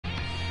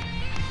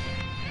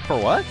For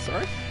what?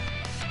 Sorry?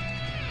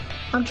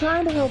 I'm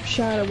trying to help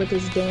Shadow with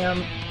his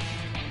damn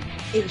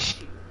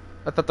issue.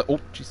 I thought oh,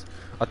 jeez.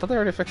 I thought they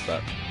already fixed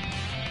that.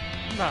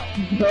 No.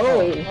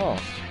 Oh.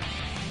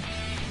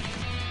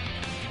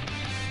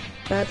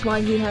 That's why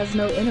he has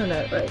no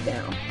internet right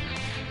now.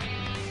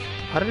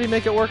 How did he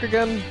make it work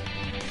again?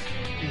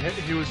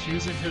 He was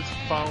using his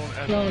phone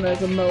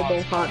as a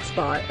mobile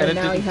hotspot, and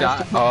now it didn't he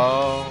has to.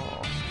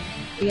 Oh.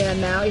 Yeah,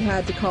 now he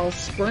had to call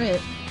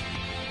Sprint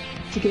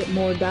to get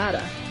more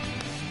data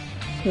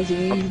because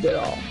he used it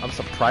all. I'm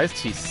surprised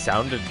he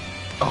sounded.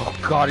 Oh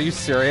God, are you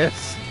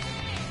serious?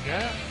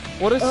 Yeah.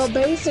 What is?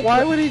 Basically.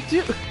 Why would he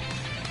do?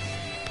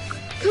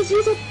 Because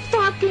he's a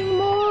fucking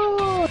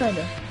moron.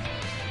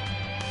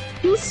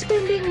 He's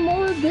spending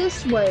more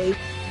this way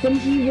than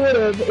he would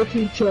have if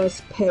he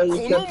just paid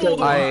the bill.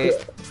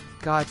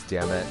 God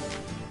damn it.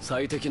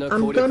 I'm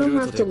gonna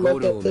have to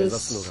look at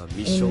this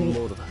in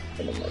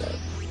a minute.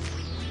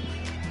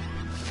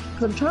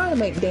 I'm trying to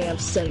make damn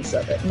sense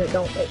of it, and it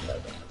don't make no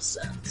damn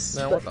sense.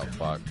 Man, what the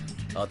fuck?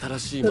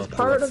 Because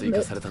part of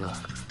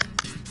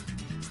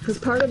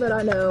it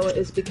I know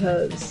is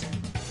because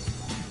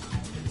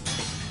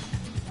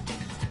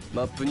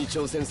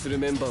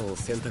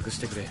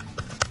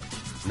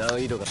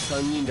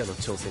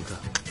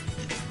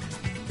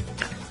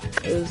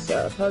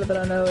part of it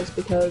I know is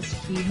because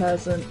he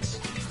hasn't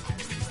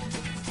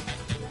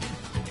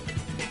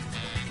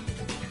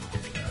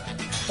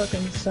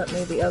fucking sent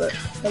me the other.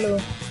 Hello.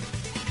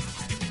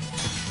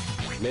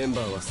 Oh,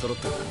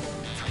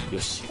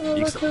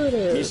 look who it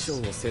is.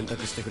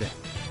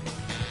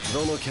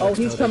 Oh,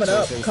 he's coming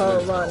up.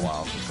 Carl, run. It's been a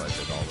while since I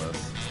did all this.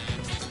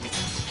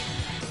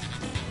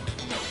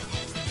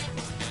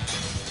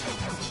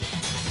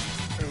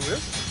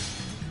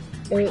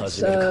 Who is?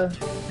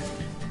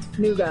 It's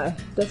new guy,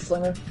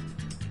 Deathslinger.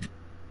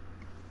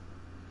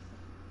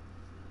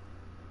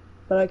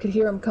 But I could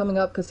hear him coming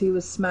up because he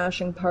was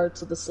smashing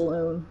parts of the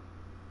saloon.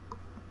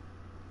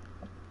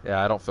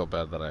 Yeah, I don't feel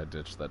bad that I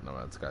ditched that No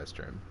Man's Sky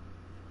stream.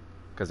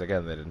 Because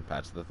again, they didn't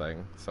patch the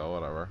thing, so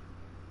whatever.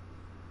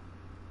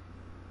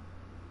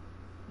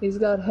 He's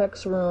got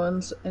Hex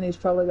Ruins, and he's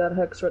probably got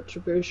Hex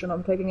Retribution.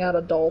 I'm taking out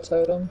a Doll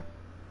Totem.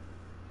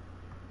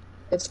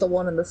 It's the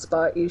one in the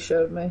spot you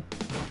showed me.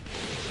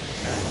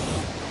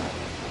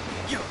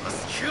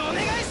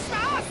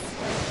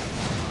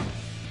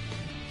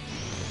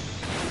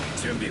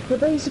 But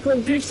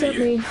basically, he sent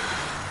me...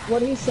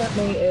 What he sent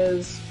me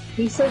is...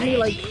 He sent me,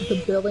 like,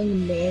 the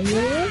billing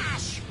manual,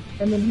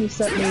 and then he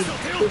sent me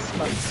this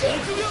month's bill.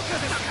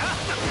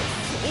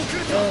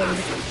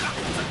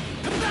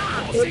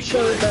 And it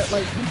showed that,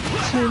 like,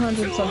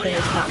 200-something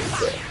is tax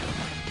bill.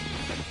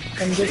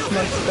 And this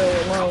month's bill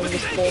alone was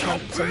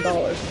 $400-some.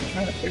 I'm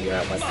trying to figure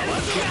out, like, how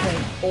much he's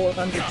paying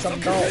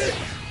 $400-some.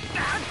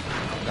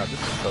 God,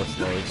 this is so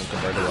slow even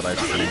compared to what I've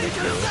seen it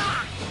do.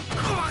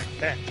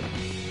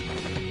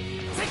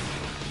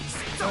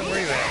 Don't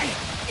worry about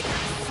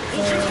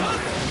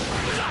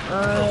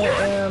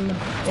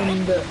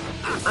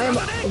I am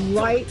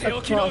right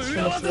across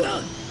from the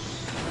saloon.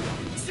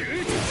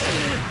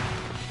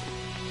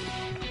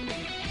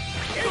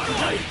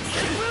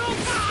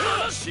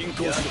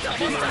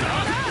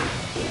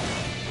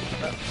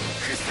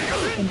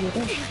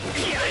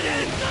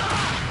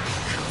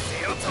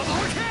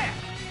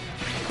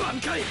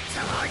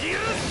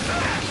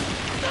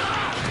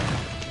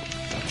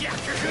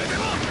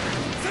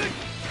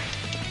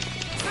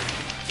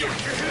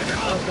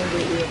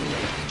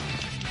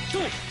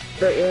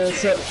 But yeah,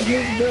 so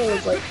his bill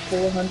is like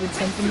 400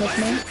 something this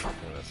month. I'm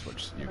gonna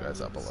switch you guys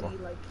up a little. See,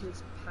 like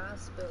his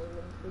pass bill,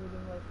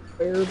 including like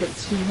where the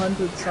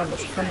 200 some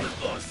is coming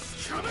from.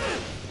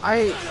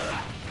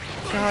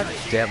 God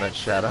damn it,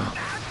 Shadow.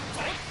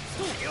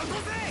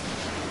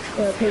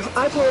 Yeah, because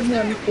I told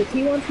him if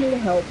he wants me to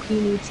help, he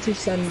needs to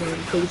send me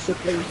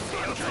basically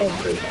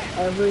everything,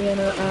 every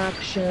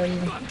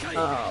interaction.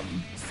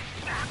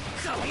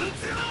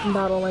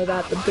 Not only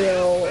that, the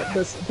bill,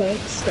 this bank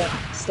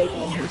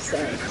statement he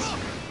sent.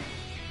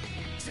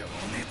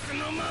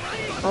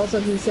 Also,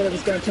 he said it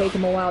was going to take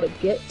him a while to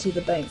get to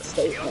the bank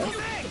statement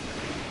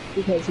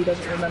because he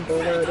doesn't remember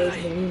where it is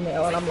in the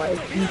email. And I'm like,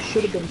 you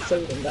should have been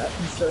saving that,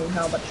 considering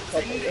how much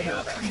trouble you're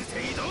having.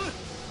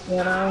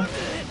 You know?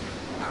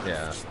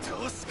 Yeah.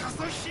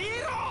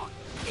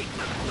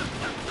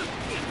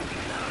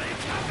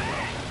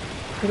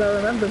 Because I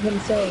remember him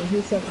saying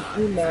he sent an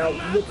email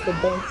with the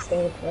bank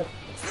statement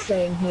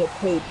saying he had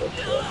paid this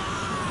shit.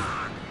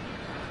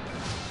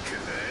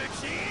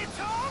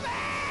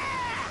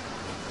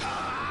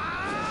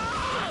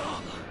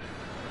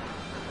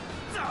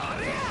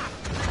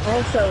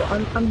 Also,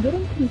 I'm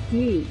getting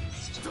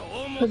confused.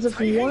 Because if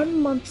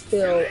 1 month's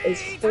bill is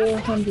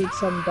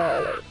 $400-some,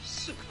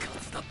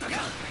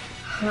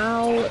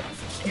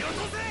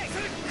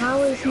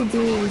 how is he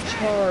being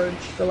charged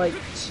for like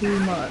 2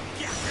 months?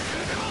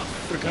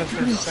 because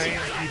they're saying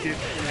he didn't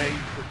pay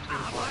for 2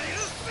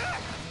 months.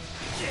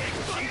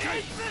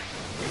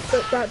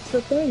 But that's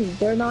the thing,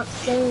 they're not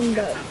saying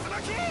that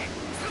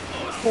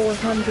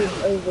 400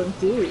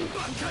 overdue.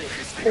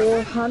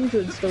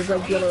 400's the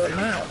regular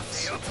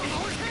amount.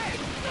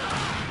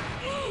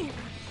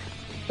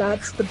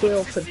 That's the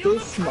bill for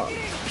this month.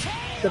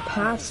 The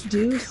past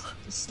due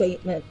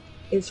statement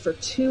is for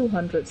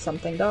 $200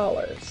 something.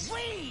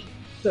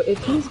 So if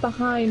he's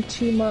behind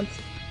 2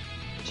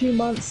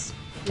 months,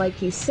 like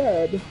he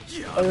said,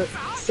 or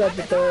said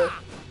that they're...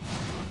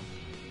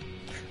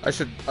 I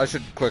should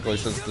quickly,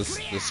 since this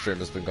stream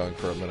has been going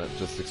for a minute,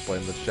 just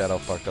explain that Shadow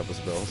fucked up his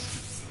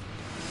bills.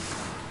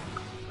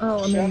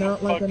 Oh, I mean,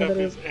 not like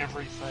anybody's...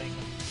 everything.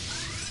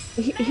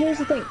 Here's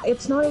the thing,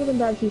 it's not even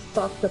that he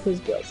fucked up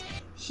his bills.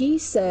 He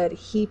said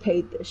he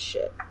paid this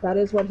shit. That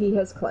is what he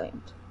has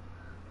claimed.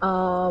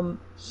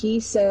 He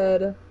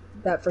said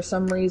that for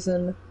some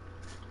reason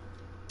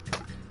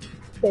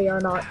they are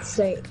not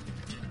saying...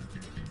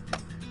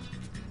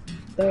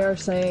 They are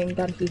saying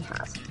that he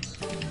hasn't.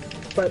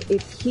 But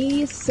if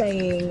he's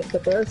saying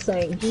that they're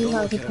saying he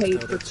hasn't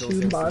paid for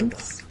 2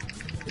 months,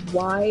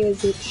 why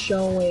is it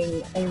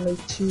showing only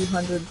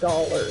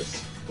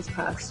 $200 is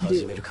past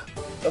due?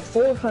 The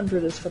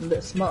 $400 is from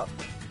this month.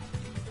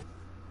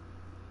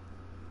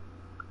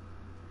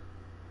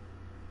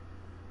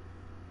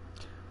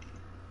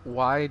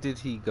 Why did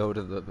he go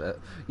to the...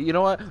 You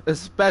know what?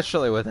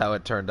 Especially with how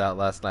it turned out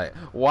last night.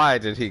 Why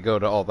did he go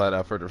to all that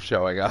effort of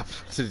showing up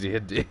to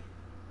D&D?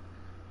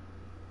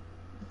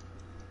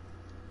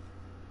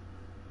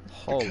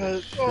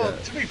 Holy shit. Well,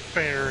 to be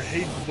fair,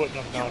 he wouldn't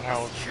have known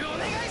how it was going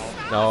to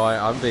go. No,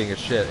 I'm being a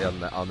shit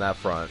on that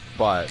front,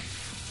 but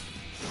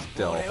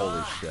still,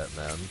 holy shit,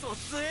 man.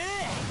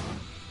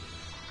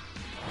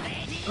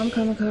 I'm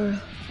coming,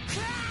 Kara.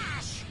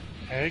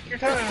 Take your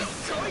time.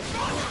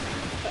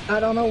 I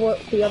don't know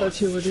what the other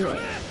two were doing.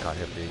 God,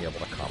 him being able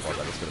to combo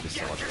that is going to be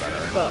so much better.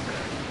 Fuck.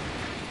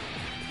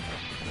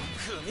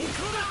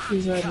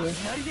 He's right here.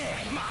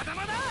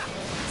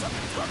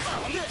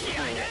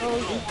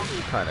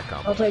 Kind of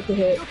combo. I'll take the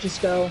hit.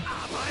 Just go.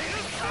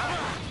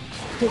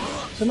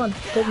 Come on,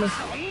 take me.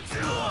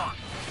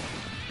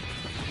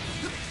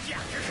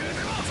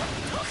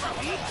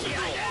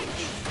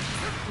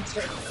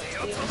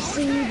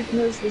 See,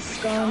 because the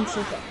sconce is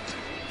up.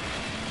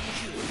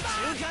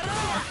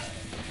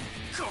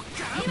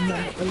 No,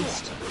 at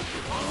least.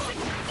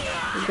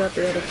 We got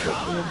the other trick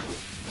here.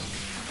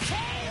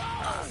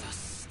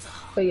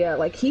 But yeah,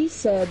 like he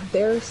said,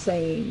 they're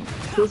saying,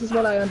 this is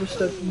what I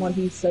understood from what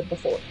he said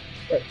before,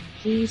 that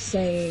he's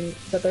saying,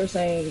 that they're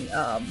saying,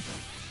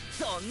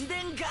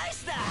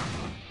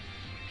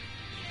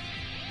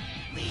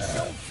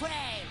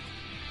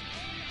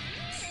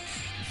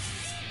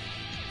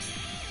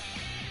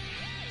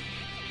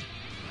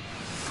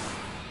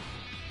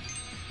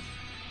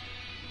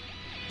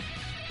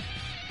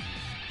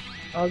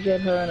 I'll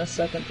get her in a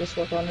second, just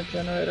work on the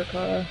generator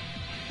car.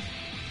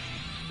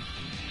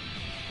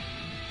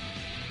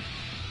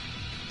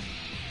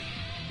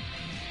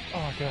 Oh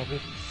my god,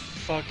 this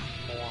fucking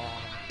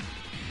moron.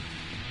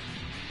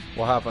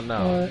 What happened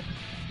now? What?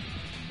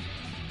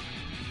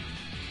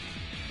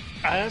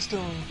 I asked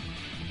him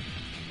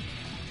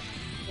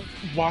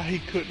why he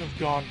couldn't have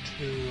gone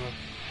to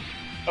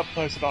a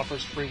place that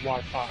offers free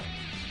Wi-Fi.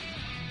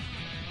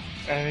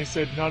 And he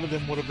said none of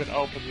them would have been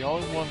open. The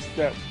only ones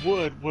that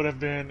would have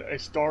been a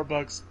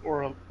Starbucks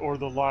or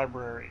the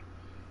library.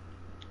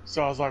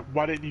 So I was like,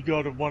 why didn't you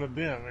go to one of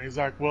them? And he's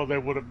like, well, they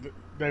would have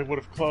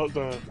closed.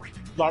 The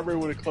library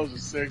would have closed at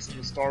 6,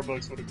 and the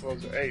Starbucks would have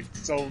closed at 8.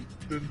 So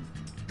then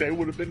they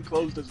would have been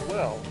closed as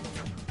well.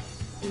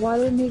 Why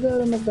didn't he go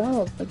to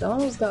McDonald's?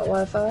 McDonald's got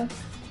Wi-Fi.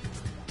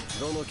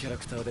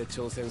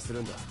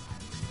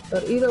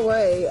 But either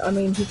way, I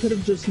mean, he could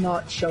have just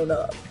not shown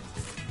up.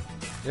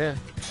 Yeah.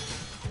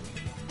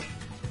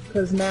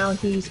 Because now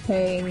he's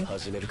paying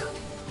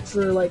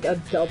for like a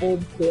double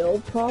bill,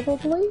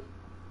 probably?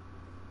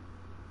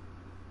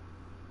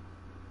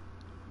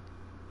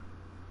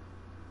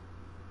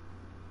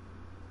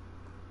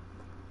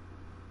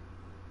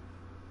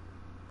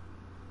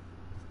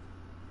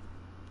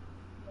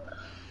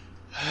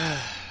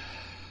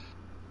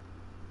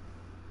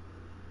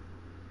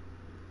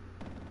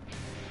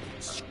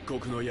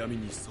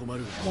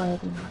 Why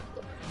have we not?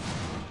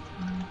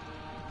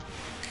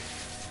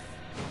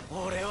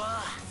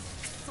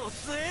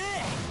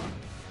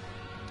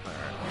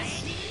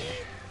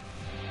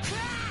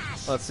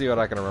 Let's see what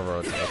I can remember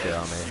what's up here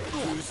on me.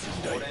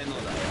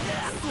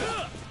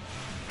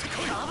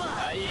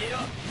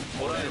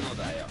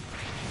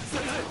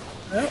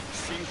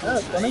 Oh, that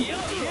was funny.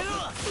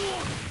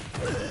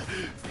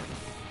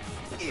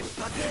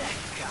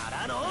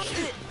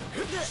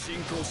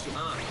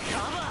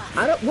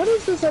 What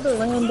is this other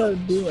rando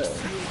doing?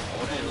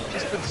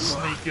 Just been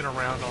sneaking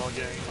around all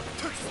game.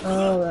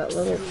 Oh, that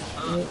little...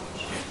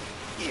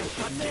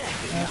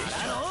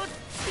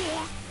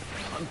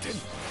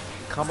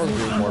 Combos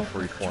being more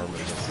freeform in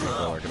this sequel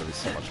are going to be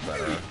so much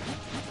better.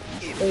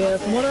 But yeah,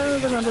 from what I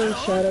remember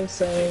Shadow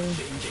saying,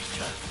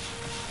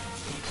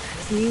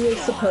 he was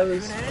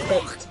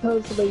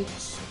supposedly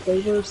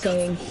they were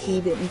saying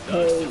he didn't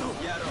pay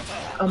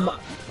a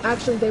month.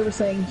 Actually, they were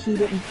saying he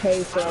didn't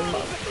pay for a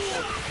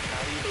month.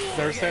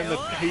 They're saying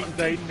that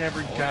they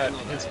never got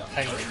his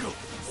payment.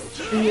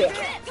 Yeah,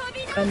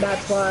 and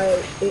that's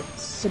why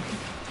it's.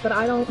 But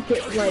I don't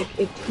get, like,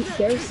 if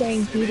they're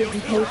saying he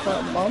didn't pay for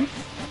a month,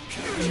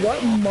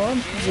 what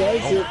month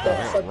was it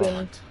that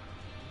fucking...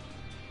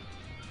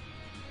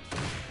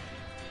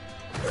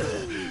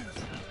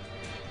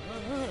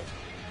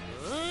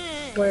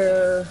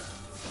 where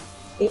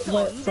it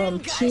went from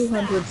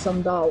 $200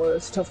 some to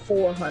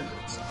 $400.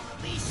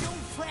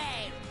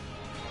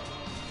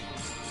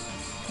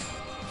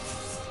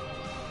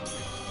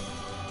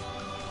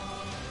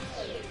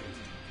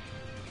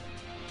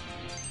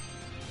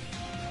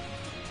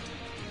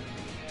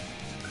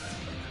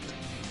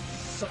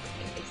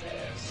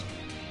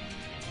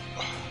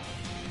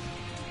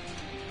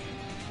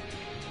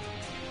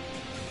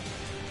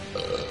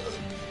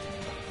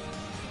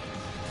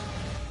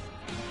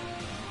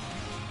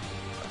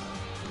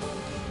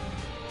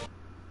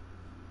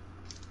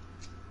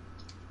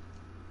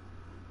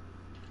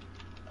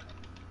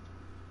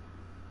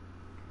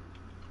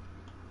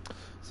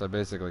 So I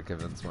basically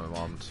convinced my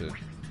mom to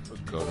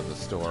go to the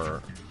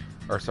store,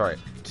 or sorry,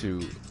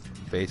 to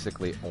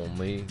basically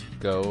only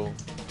go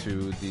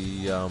to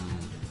the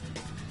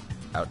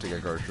out to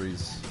get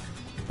groceries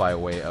by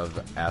way of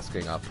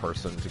asking a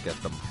person to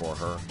get them for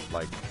her,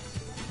 like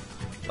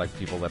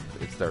people that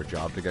it's their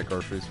job to get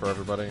groceries for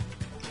everybody,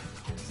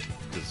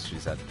 because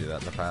she's had to do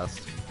that in the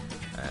past,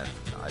 and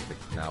I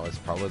think now is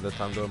probably the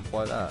time to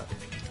employ that.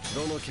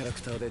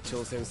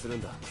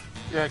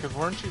 Yeah, because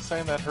weren't you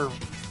saying that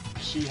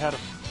she had a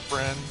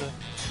friend,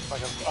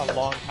 like a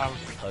long time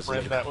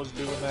friend that was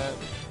doing that?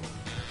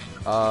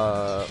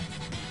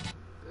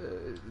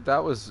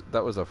 That was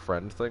a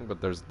friend thing,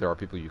 but there are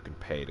people you can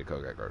pay to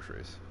go get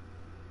groceries.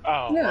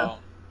 Oh, yeah. well,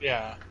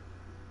 yeah.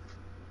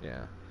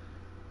 Yeah.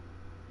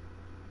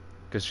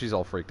 Because she's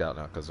all freaked out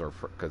now because her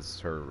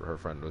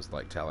friend was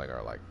like telling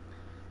her like,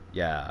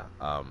 yeah,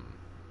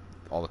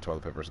 all the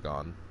toilet paper's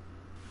gone.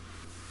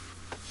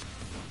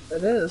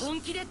 It is.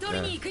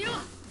 Yeah.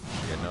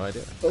 You had no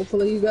idea.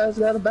 Hopefully you guys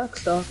got a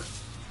backstock.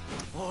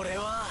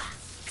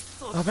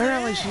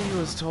 Apparently she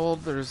was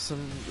told there's a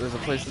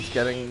place that's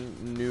getting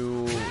a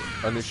new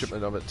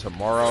shipment of it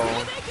tomorrow,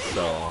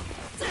 so...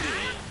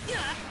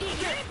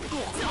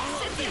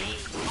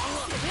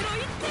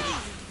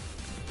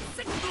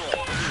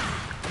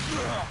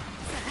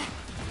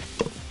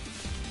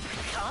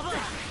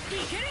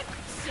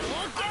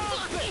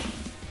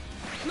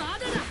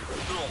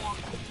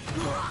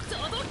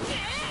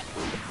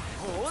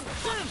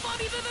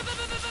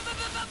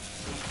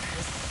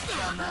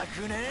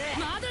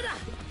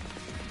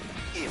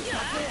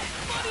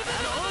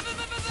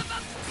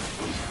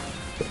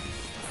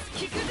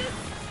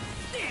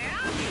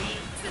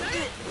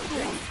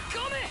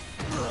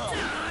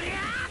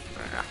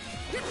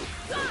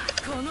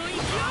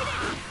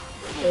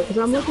 Because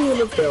I'm looking at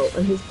his bill,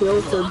 and his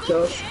bill for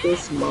just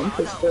this month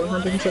is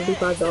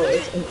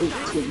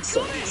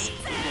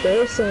 $475.18.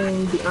 They're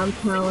saying the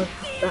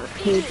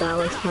unpaid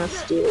balance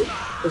past due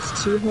is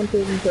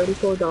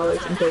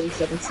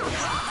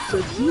 $234.37.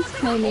 So he's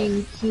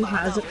claiming he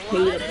hasn't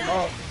paid a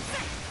month.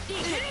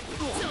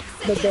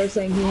 But they're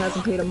saying he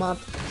hasn't paid a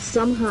month.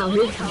 Somehow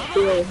his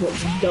bill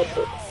has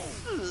doubled.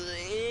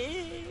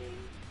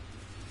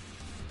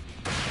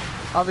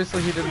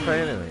 Obviously he didn't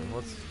pay anything.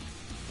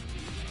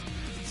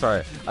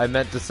 Sorry, I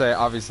meant to say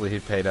obviously he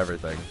paid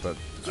everything, but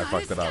I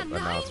fucked it up, and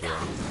now it's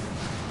wrong.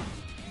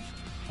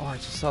 Oh, I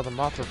just saw the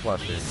Matra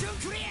plushie.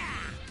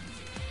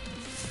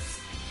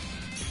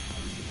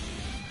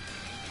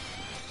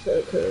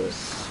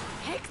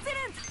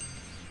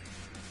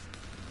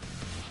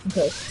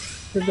 Okay,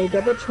 so they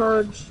double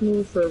charged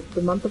me for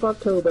the month of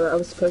October. I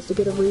was supposed to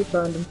get a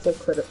refund and full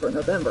credit for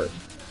November.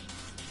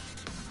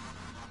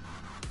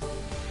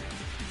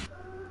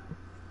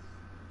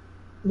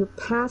 Your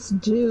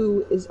past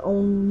due is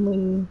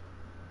only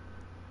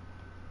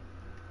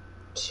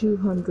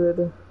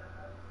 200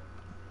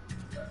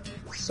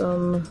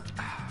 some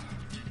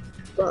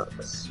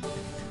bucks.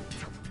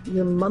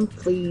 Your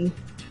monthly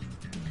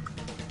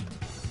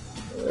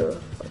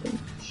fucking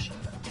shit.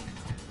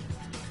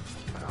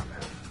 Oh,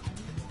 man.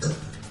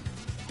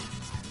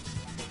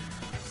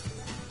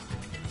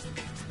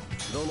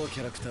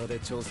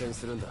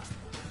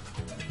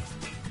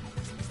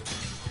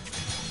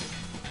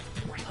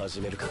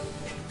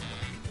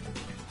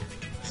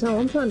 So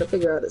I'm trying to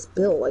figure out his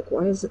bill. Like,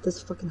 why is it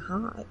this fucking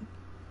high?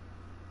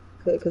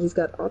 Okay, because he's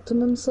got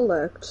Optimum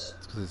Select.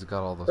 It's because he's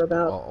got all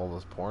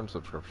those porn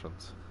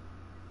subscriptions.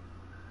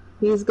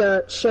 He's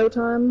got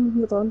Showtime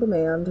with On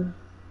Demand.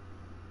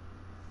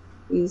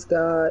 He's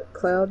got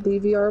Cloud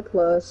DVR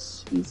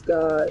Plus. He's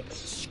got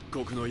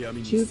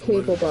 2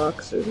 cable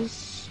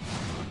boxes.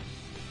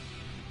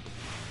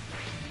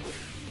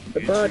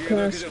 The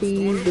broadcast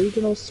fee,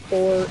 regional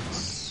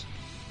sports,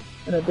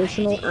 an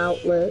additional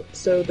outlet.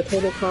 So the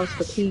total cost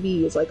for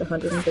TV is like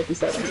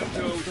 $157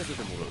 something.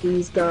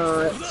 He's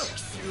got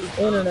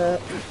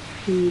internet.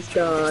 He's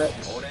got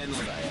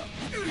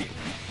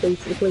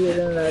basically his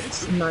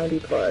internet's 90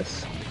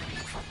 plus.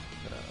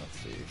 Let's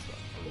see, so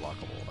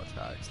unlockable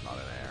attacks, not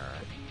an error.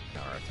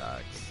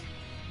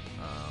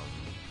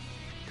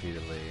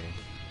 repeatedly.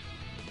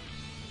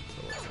 So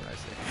what can I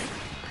say?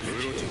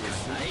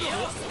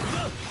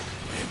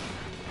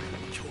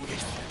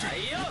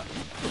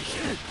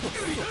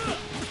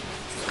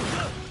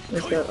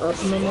 It's got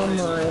Optimum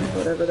Online,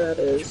 whatever that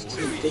is.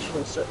 Some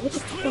additional stuff. What the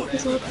fuck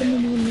is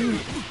Optimum Online?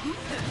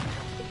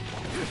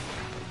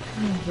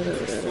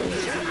 Whatever that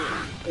is.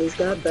 He's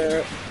got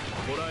that.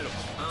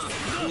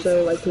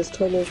 So, like, his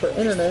total for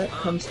internet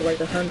comes to like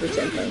 100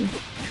 something.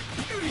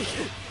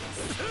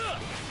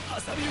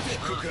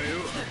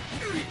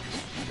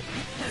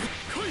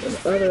 And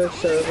other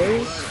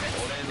servers.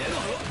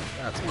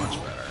 That's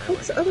much better.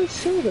 What's other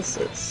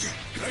services?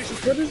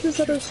 What is this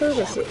other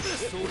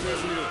services?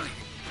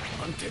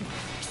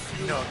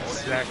 You know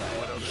exactly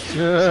what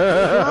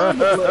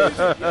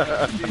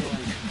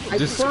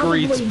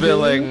Discrete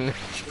billing.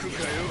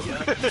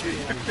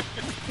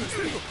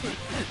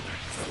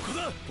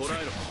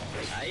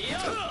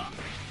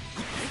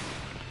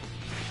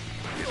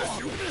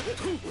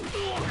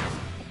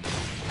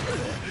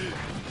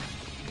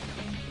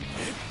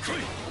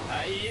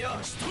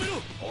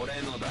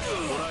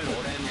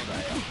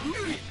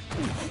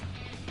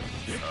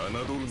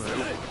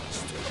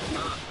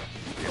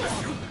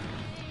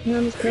 Yeah,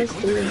 I'm just past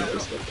through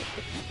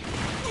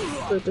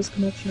for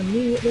disconnection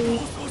immediately.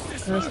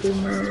 Past through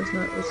now is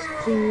not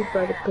received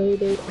by the pay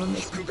date on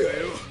this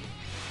day.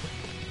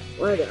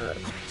 Why God?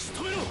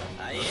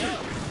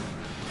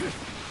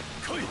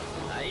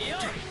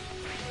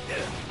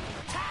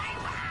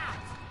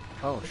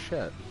 Oh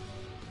shit.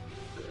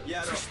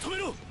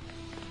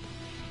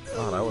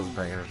 God, I wasn't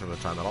paying attention to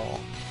the time at all.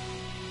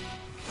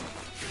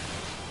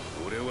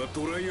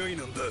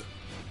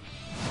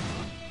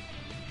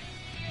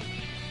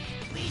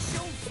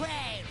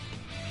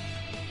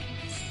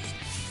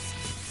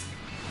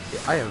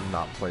 I have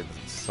not played this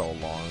in so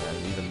long,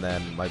 and even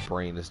then, my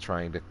brain is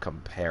trying to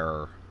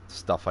compare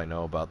stuff I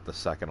know about the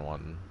second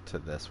one to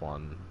this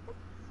one.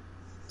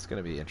 It's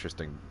gonna be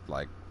interesting,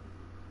 like,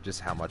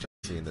 just how much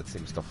I've seen that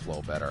seems to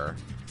flow better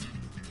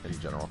in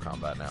general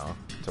combat now,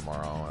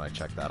 tomorrow, when I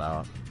check that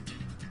out.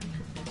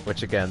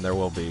 Which, again, there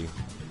will be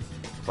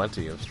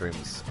plenty of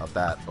streams of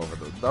that over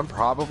the... I'm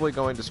probably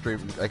going to stream...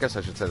 I guess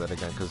I should say that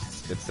again,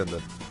 because it's in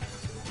the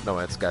No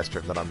Man's Sky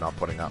stream that I'm not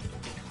putting up.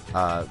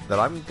 That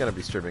I'm going to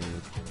be streaming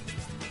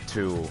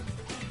to,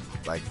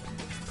 like,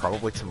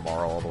 probably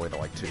tomorrow all the way to,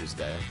 like,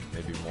 Tuesday.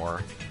 Maybe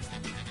more.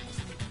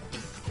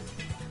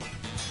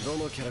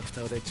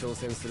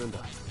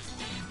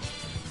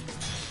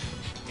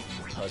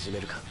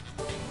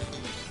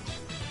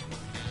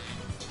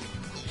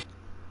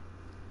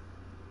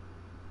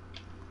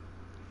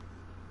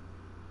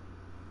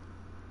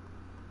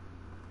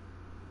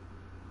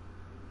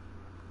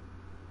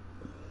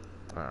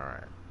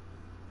 Alright.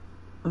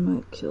 I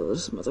might kill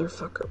this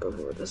motherfucker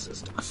before this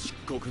is done.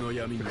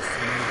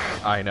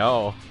 I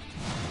know.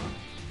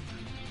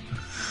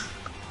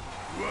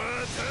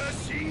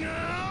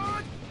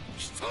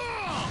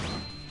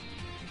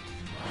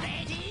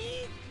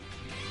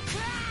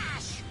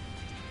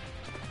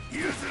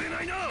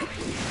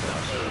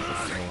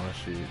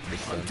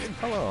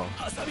 Hello.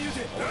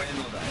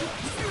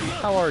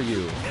 How are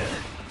you?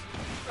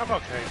 I'm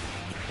okay.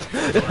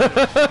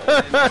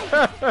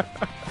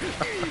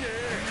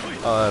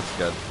 Oh, that's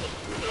good.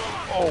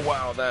 Oh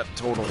wow, that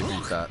totally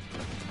beat that.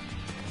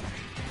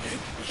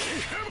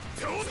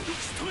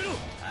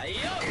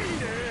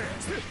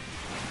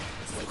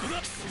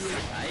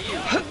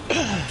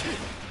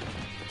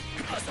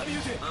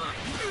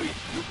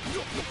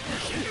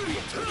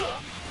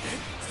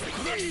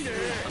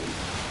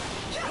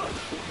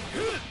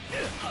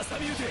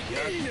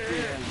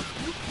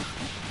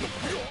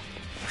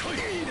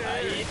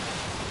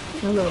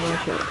 Hello, my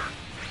shot.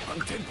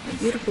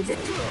 Beautiful boy.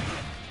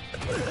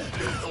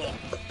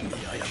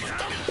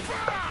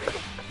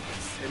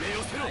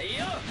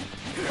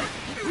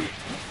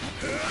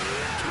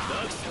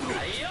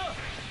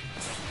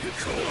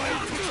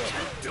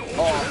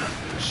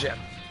 Oh, shit.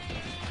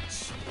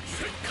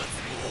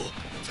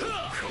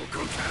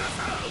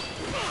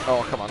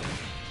 Oh, come on.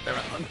 Damn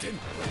it.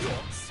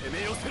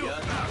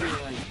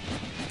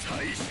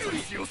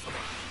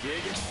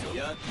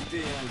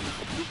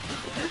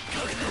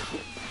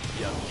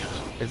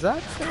 Is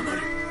that?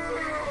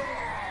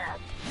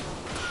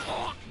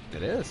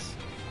 It is.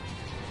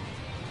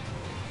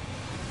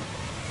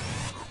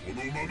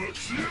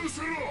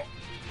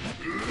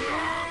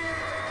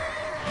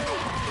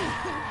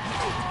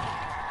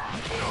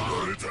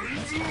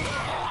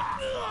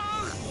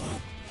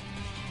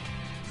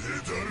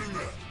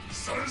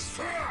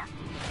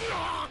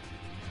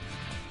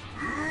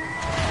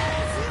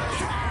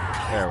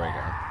 There we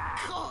go.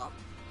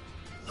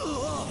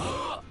 Oh,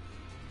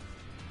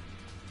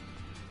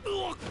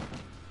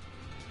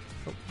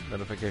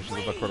 notifications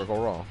of a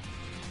critical role.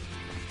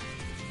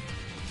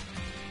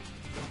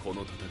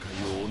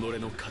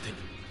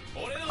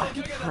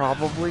 I'm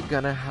probably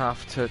gonna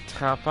have to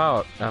tap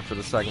out after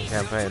the second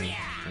campaign,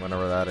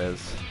 whenever that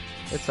is.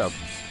 It's a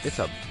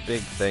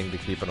big thing to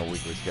keep in a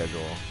weekly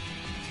schedule.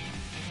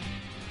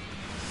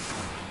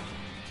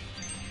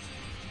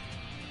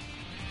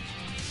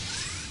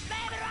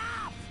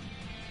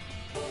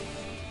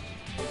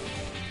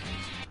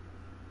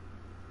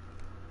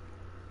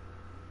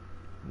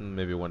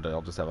 Maybe one day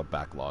I'll just have a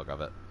backlog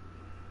of it.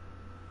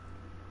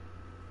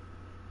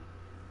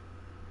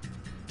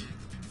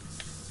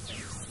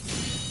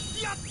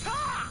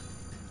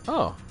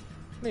 Oh,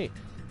 neat.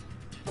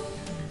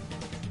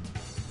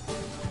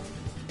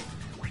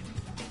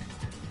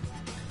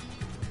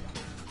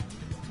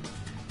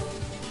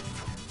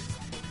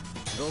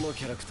 どの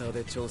キャラクター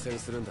で挑戦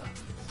するんだ。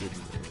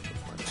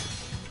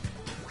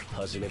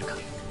始めるか。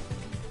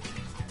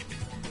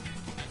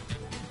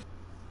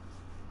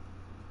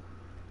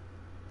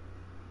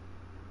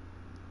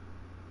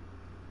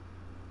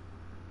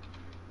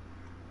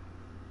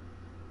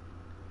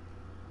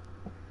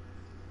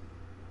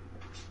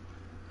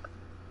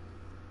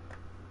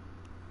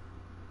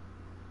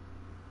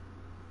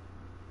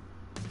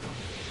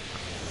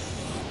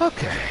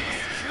Okay.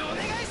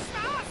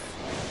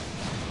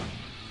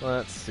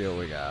 Let's see what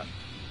we got.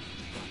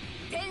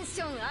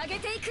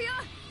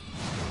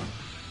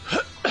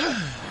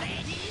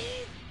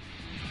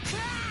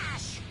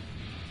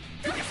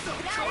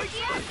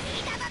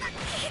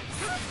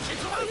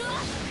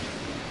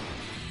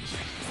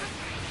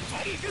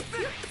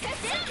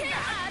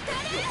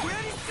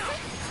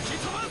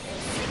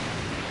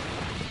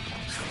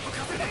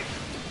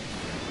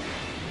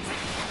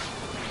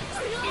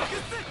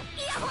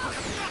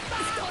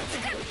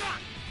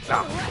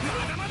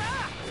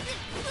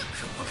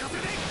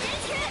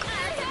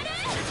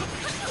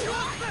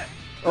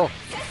 Oh.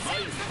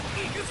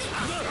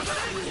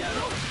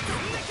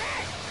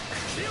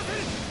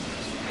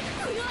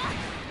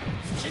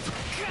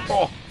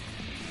 Oh.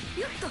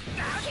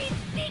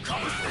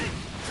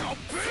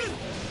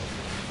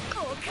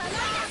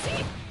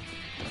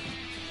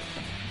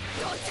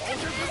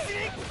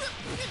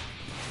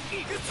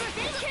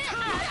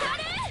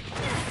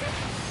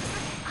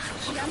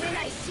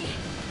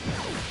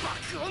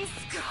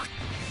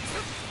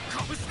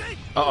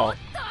 Uh-oh.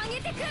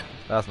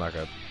 That's not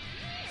good.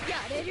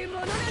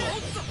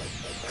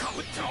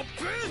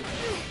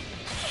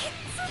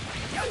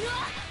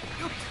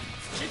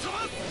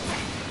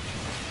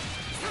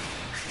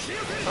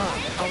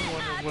 I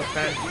wonder what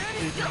that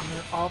hidden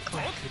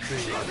offering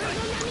could be.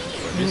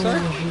 What'd you say?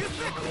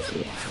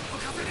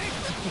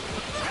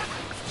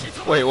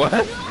 Wait, what?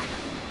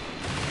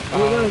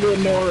 We're gonna get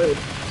married.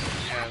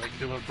 Yeah, the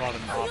killer brought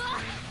an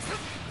offering.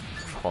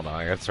 Hold on,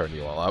 I gotta turn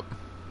you all up.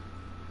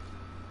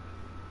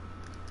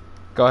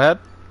 Go ahead.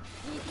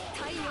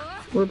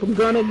 We're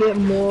gonna get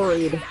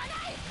married.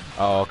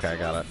 Oh, okay, I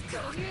got it.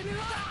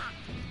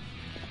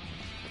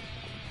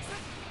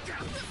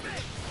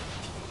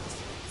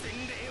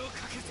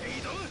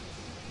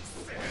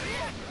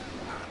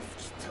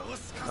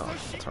 Oh,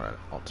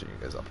 I'll turn you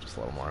guys up just a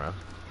little more now.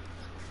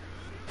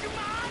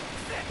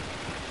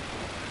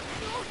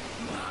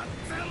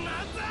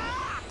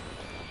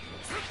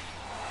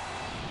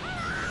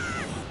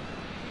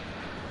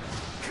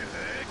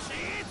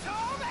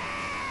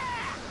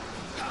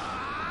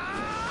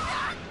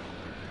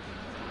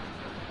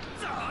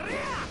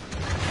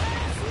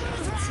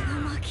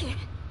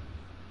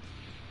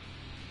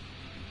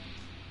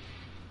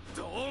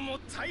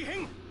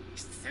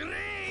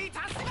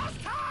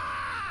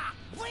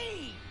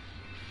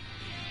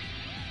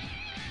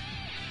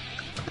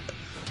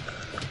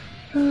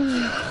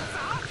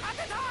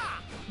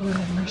 Lord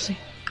have mercy.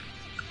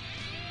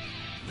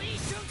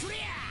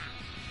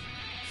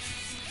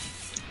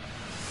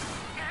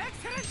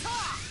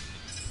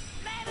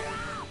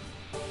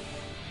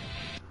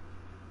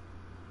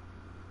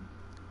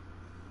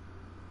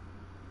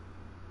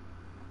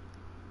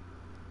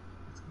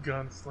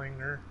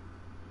 Gunslinger.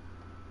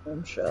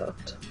 I'm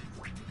shocked.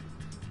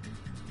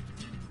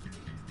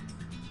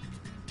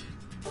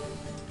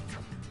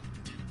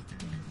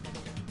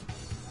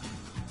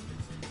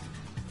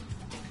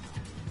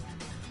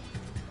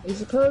 He's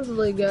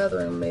supposedly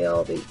gathering me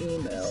all the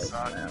emails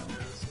now.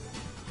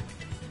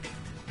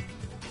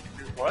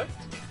 What?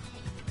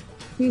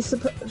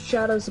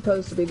 Shadow's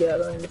supposed to be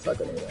gathering the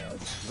fucking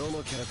emails.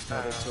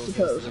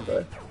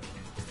 Supposedly.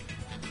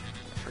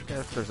 I forget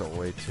if there's a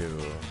way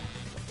to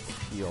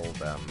heal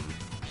them.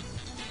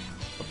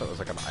 I thought that was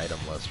like an item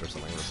list or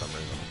something for some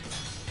reason.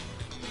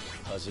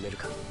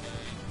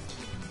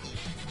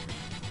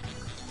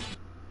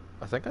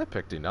 I think I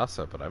picked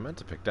Inasa, but I meant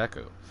to pick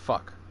Deku.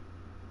 Fuck.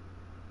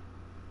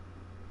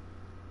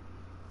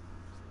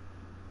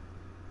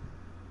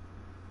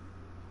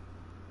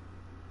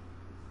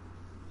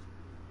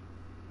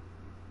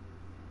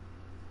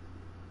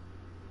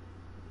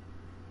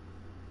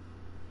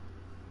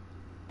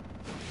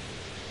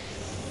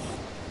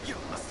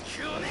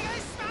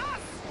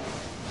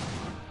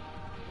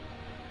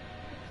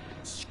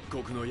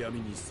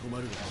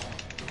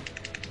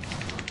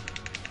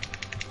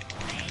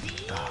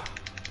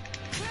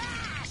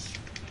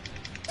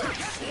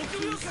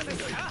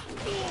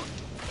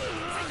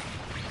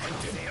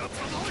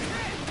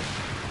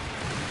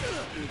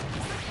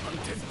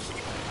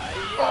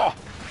 Oh!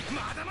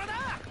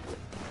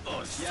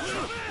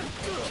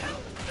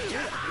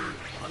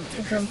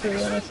 I'll come through in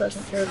a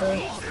second here, though.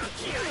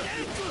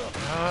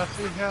 I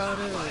see how it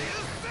is.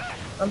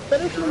 I'm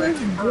finishing this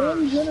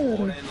game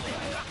generator.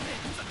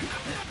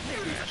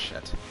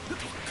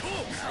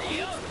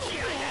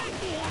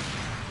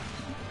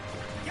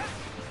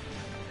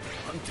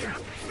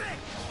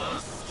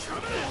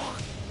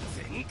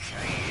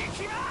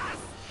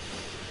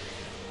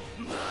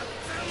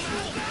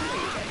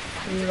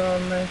 You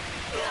on me?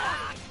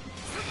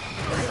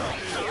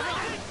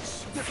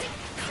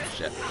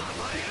 Shit.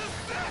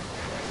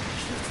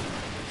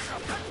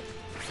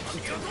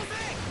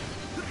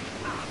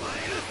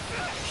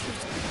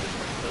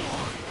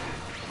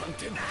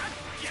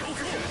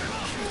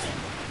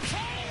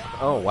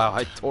 Oh wow,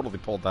 I totally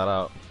pulled that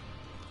out.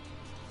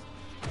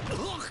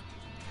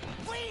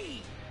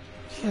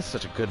 He has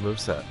such a good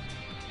moveset.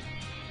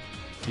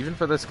 Even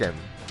for this game.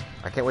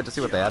 I can't wait to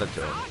see what they added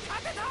to him.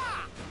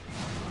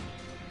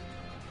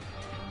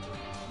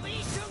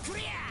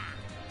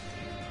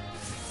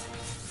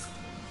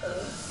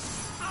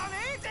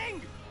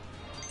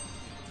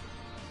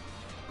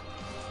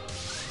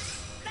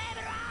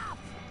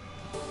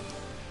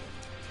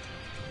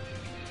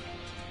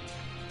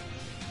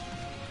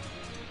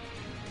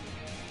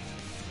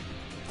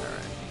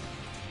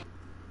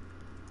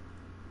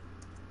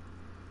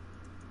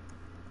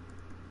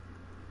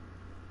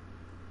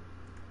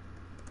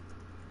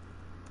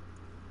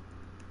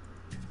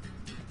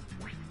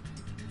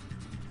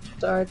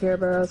 Sorry, Care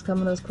Bear, I was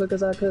coming as quick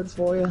as I could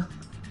for you.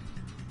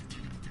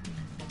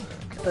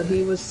 But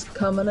he was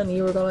coming and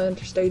you were going to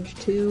enter stage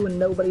 2 and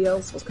nobody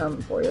else was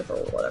coming for you for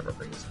whatever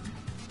reason.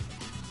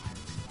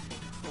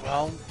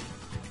 Well,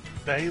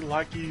 they,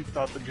 like you,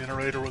 thought the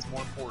generator was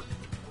more important.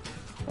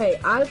 Hey,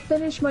 I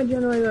finished my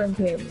generator and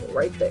came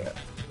right there.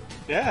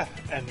 Yeah,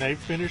 and they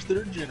finished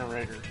their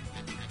generator.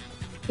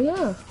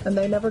 Yeah, and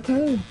they never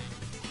came.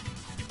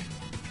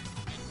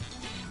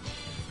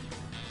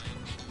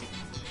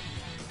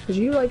 Because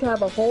you like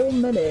have a whole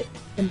minute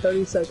and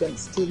 30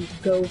 seconds to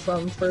go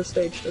from first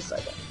stage to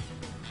second.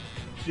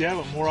 Yeah,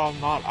 but more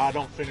often than not, I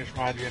don't finish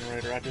my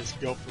generator. I just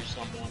go for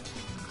someone.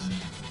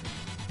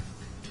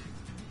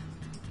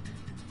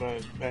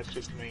 But that's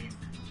just me.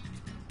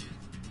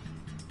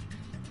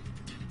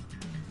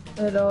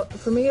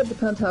 For me, it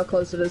depends how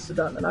close it is to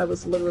done, and I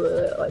was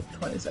literally like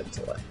 20 seconds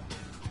away.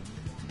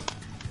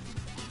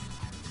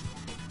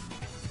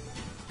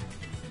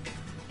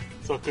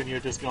 So couldn't you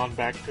have just gone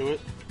back to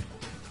it?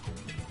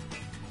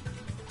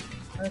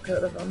 I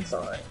could have, I'm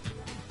sorry.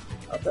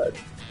 I'll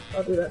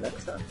do that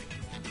next time.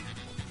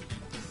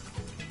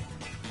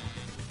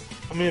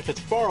 I mean, if it's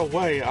far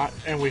away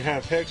and we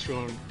have Hex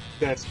Run,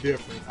 that's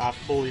different. I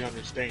fully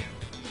understand.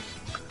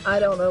 I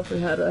don't know if we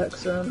had an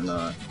Hex Run or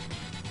not.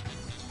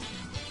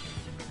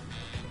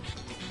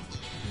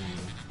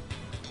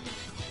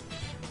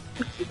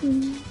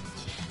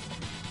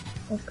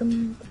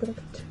 Welcome,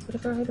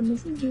 whatever item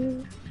is in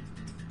here.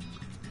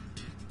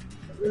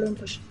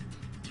 Relinquish.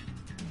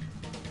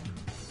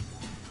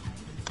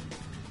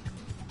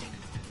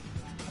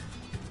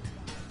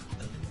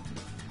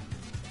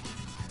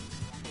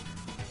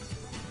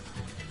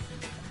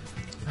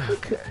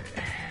 Okay.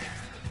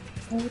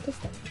 ど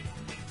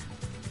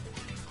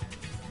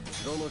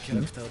のキャ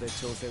ラクターで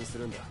挑戦す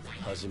るんだ。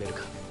始める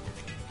か。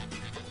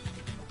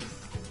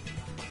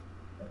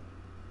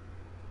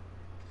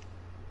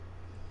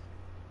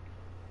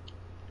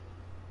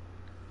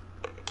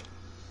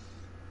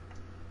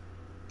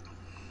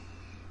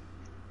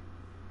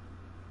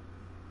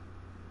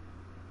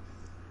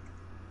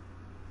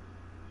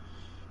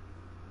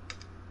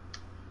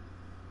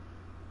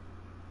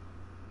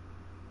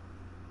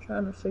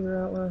Trying to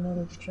figure out where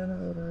another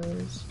generator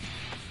is.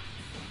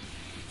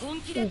 Oh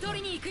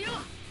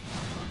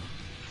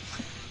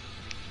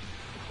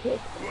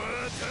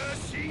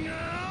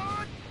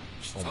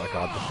my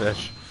god, the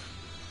fish.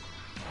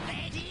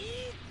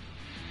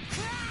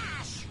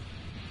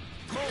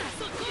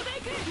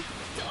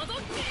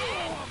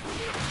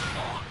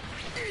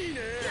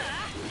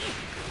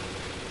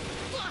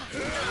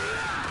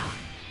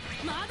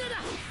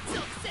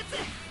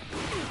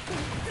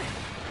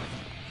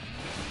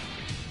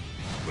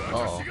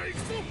 Oh.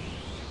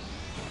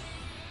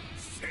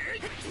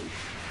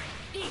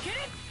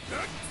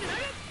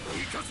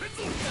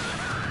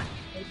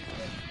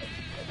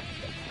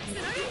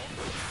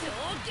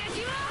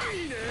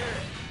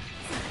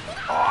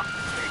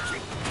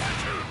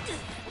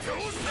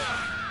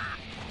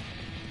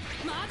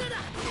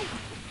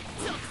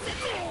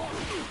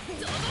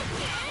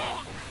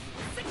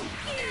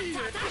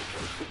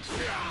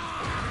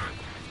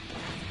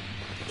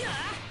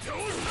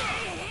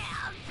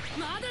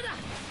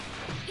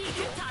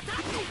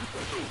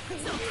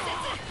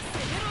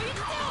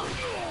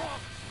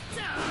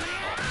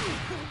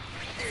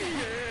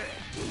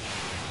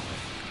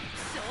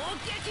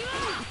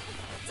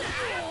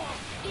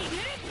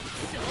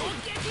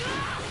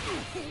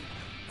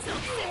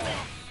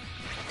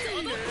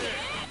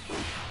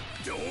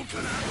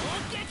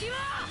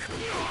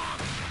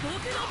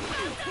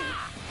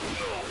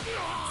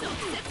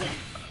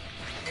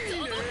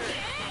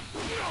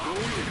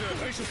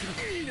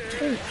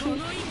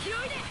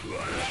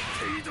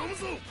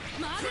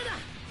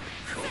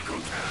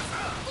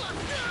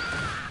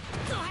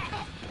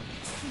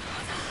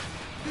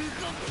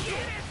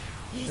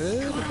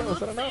 Was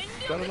that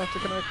enough? Is that enough to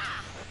connect?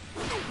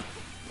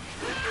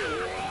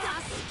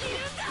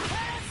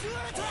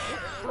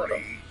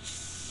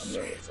 I'm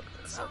really sick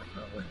of this,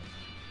 probably.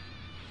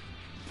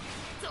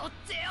 取っ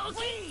ておき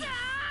んさ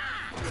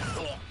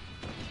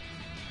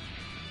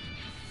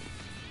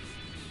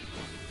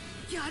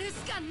やるし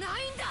かない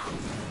んだ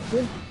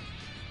Yeah.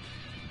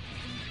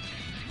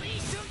 ミッ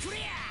ションク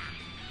リア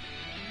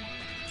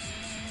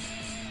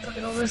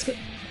Fucking I'll risk it.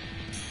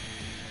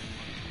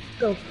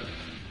 Go.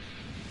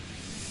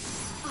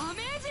 ア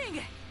メージング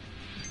レ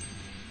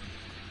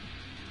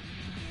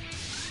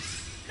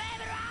ベ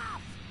ルアッ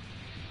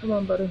プ Come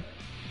on, buddy.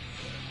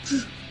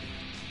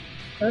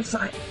 That's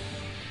fine.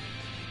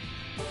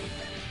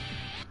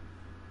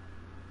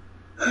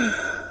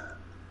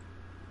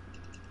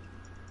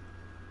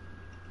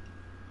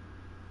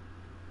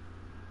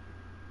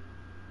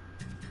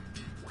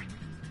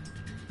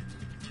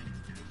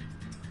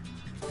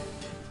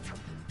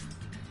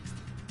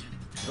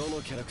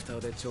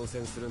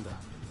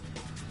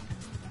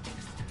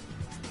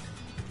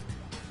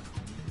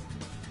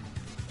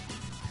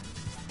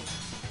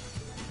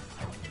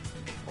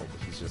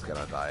 He's just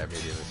gonna die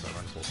immediately, so I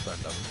might as well spend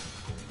him.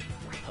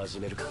 始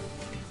めるか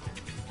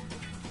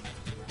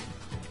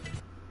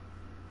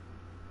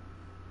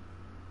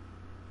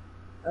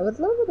I would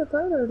love it if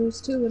either of these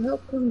two would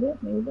help come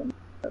get me, but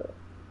no.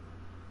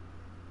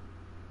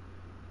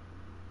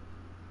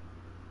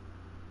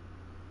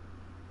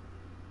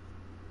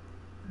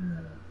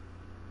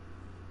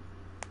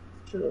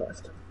 Should have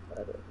left him. But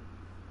I didn't.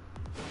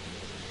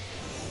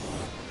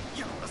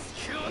 よろし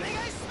くお願いし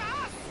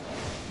ます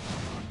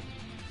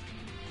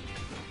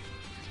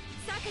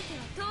避けて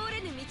は通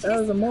れぬ道です That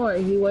was a more,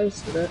 he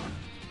wasted it.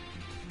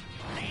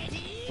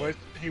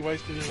 He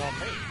wasted it on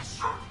me.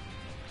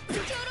 ちょ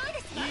ろいで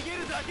すわ逃げ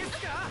るだけです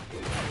か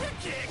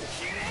激烈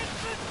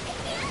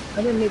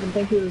I didn't even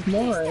think he was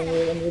more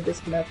angry when you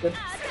disconnected.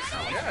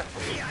 Yeah,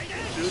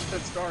 dude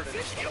that started.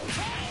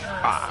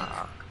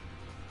 Ah.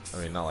 I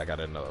mean, not like I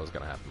didn't know that was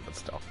gonna happen, but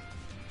still.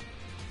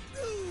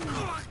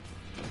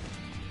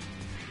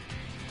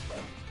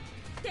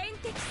 天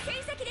敵戦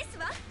先です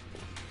わ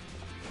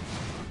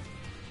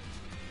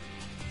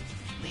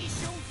ミッ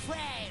ションフェ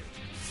イル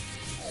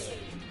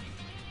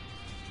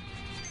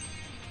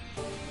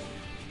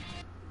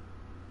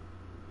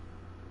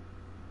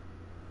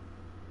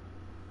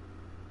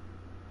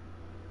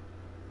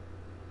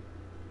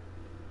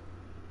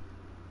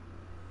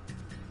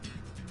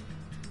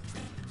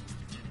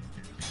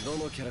ど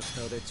のキャラク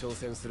ターで挑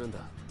戦するんだ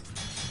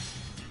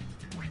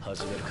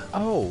始めるか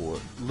Oh,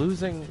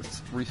 losing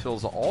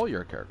refills all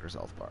your character's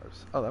health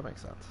bars. Oh, that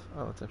makes sense.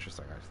 Oh, that's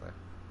interesting, actually.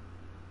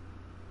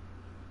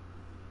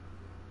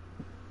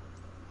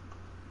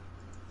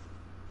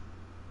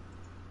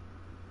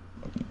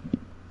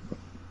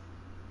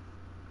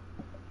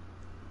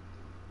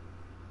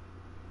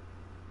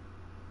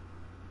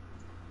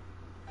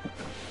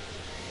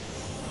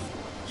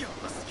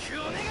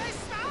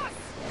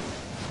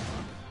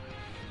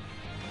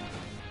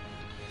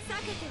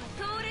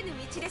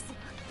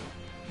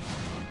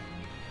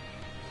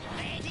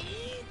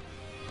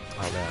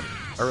 Oh man,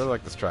 I really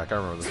like this track. I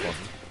remember this one.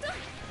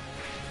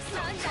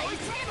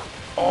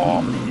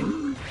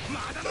 Oh,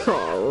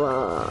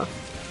 Oh,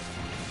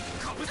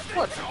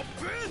 what?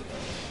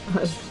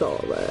 I saw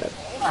that.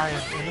 I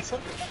am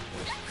innocent?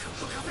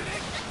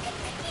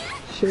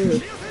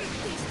 Sure.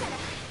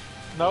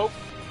 Nope.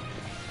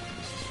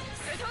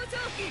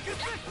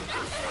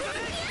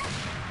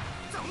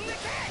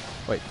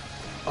 Wait.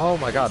 Oh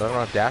my god, I don't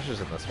have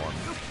dashes in this one.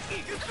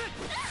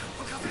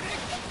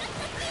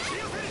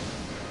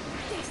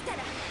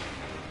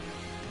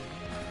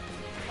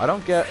 I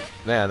don't get,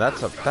 man.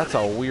 That's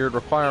a weird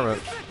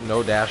requirement.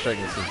 No dashing,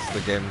 since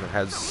the game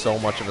has so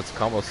much of its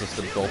combo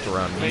system built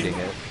around needing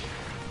it.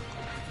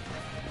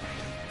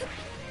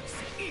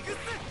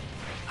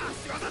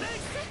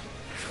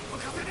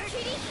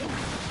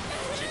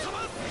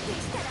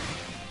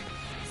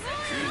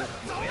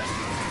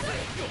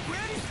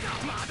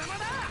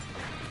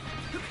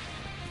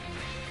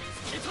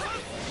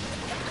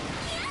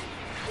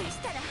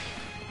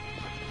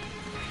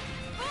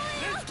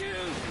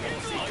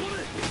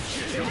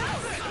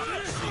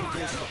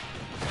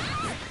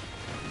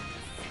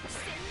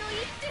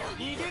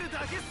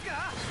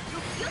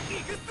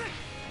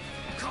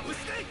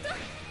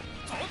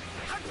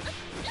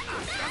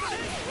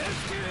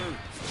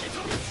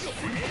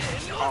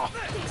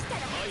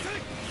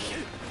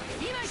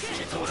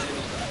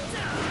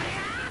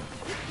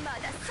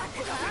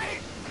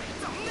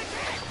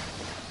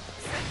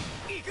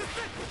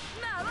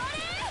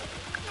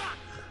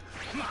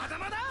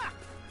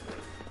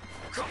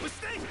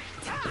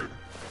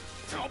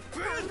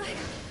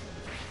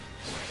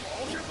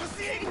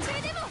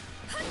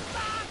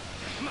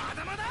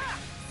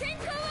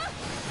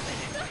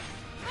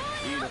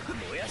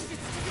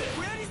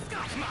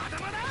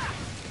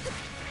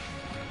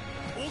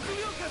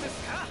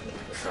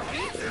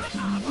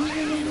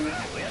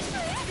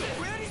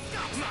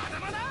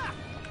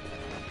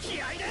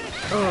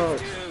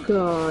 Oh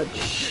god,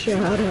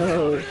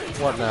 Shadow.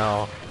 What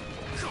now?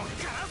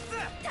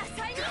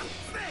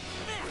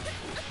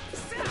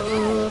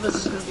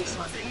 This is gonna be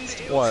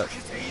fun. What?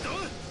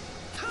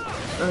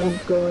 I'm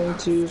going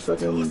to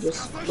fucking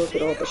just look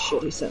at all the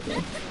shit he sent me.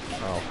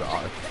 Oh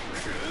god.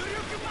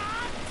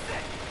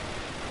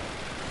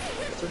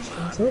 First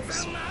one's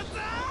hooks.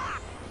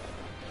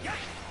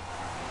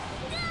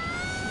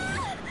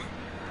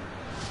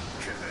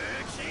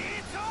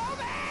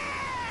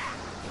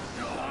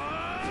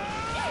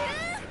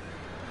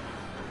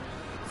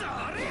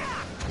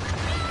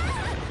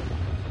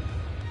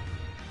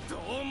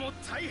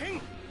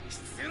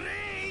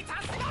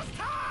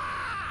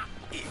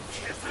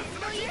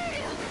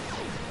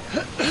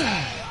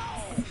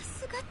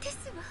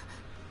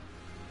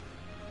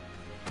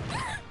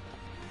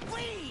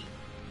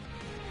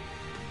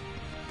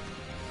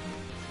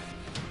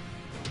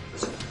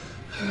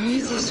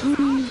 Alright, this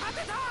one.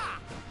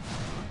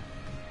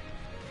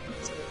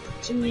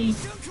 Jimmy.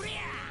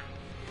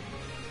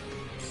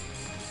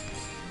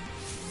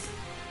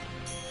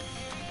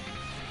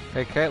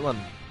 Hey, Caitlin.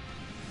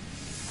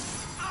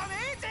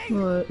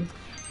 What?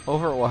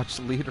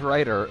 Overwatch lead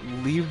writer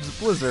leaves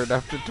Blizzard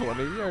after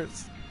 20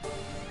 years.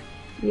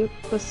 Yep,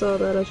 I saw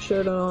that. I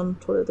shared it on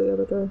Twitter the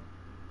other day.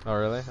 Oh,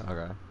 really?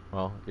 Okay.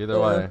 Well, either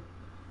Yeah. way.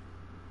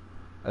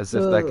 As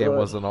if that game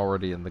wasn't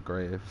already in the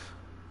grave.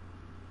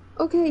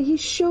 Okay, he's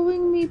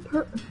showing me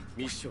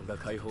ミッションが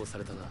解放さ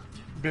れたな。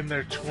 Been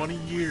there 20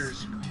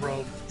 years,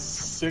 wrote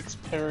 6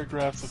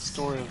 paragraphs of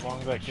story as long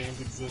as that game's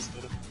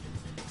existed.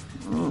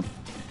 Oh,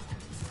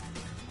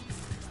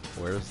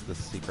 Where's the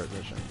secret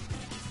mission?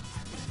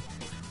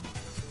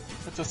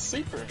 It's a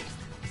secret.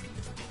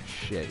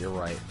 Shit, you're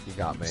right. You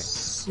got me.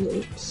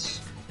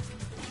 6.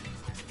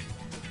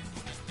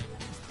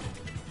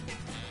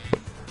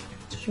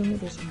 Show me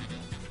this one.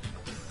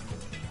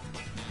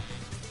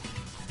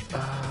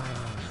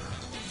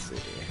 Let's see.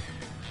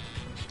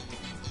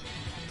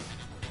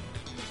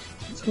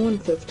 It's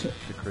 115.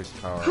 Decrease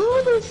power.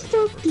 How the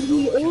fuck did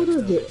he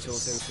order 挑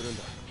戦 this? するん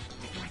だ。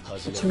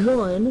始 It's めるか。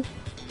 1.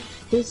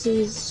 This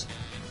is...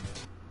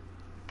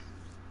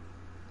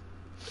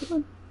 Come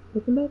on,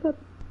 open back up.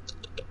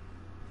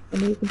 I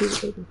know you can do this,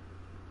 baby.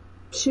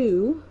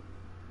 2.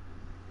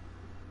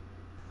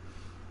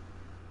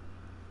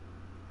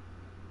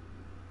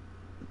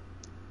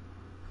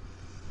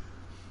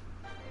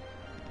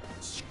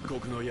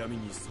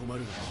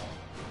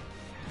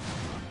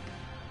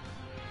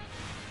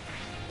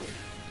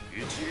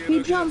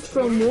 He jumped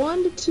from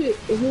 1 to 2.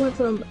 He went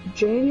from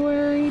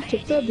January to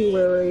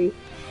February,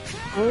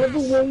 all the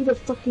way to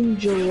fucking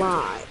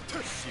July.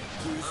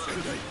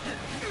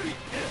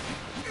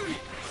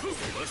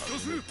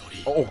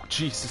 Oh,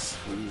 Jesus.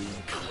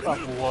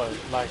 Of what?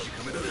 Like,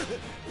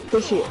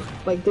 This year.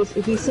 Like this,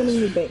 if he's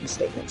sending me bank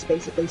statements,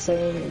 basically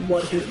saying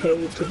what he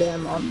paid to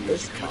them on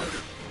this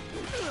month.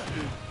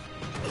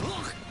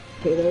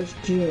 Okay, there's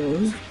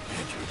June.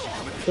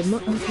 The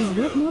month.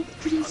 Okay, what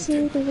month did he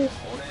say they were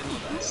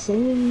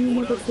saying you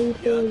never paid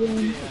for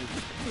again?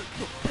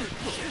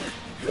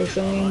 They're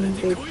saying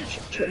they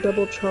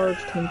double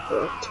charged him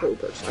for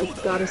October. So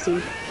I've got to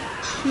see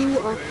 2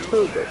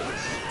 Octobers.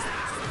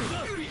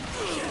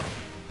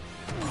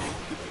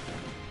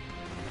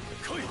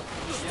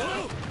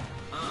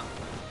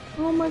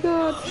 Oh my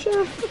god,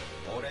 Chef!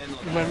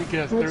 let me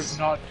guess, there's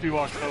not 2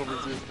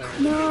 Octobers, is there?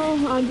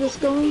 No, I'm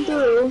just going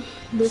through.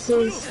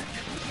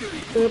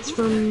 That's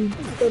from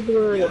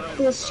February of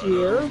this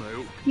year.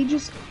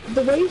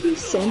 The way he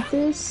sent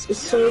this is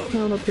so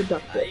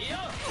counterproductive.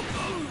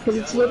 Because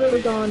it's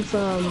literally gone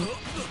from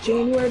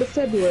January to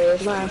February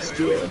of last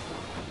year,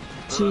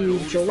 to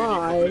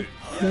July,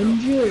 then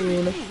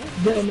June,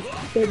 then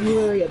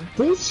February of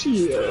this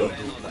year.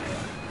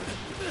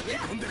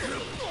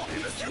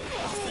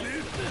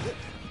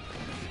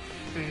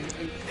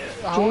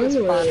 I always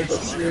find January it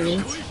this year.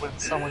 strange when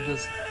someone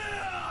just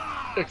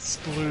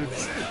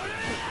excludes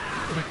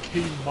the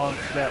key month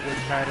that would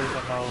matter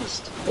the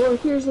most. Well,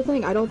 here's the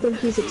thing. I don't think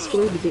he's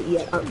excluded it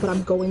yet, but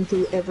I'm going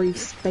through every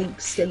bank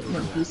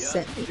statement he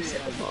sent me so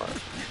far.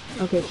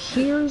 Okay,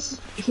 here's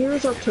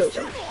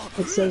October.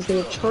 It says they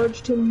have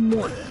charged him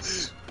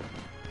once.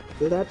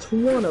 So that's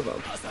one of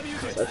them.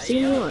 So I've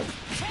seen one.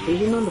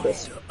 Please remember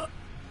this.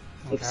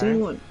 I've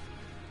seen one.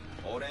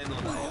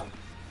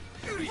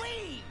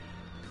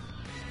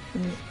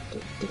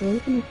 Did I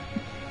open it?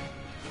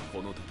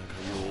 この戦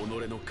いを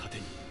己の糧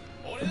に。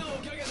俺のお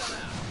かげだな。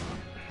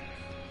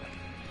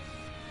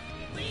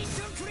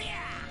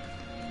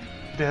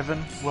Devin,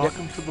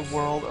 welcome to the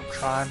world of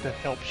trying to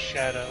help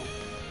Shadow.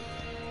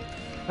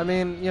 I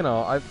mean, you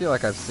know, I feel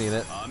like I've seen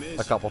it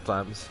a couple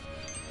times.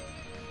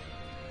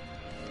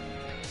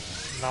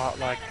 Not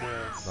like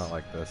this. Not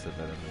like this,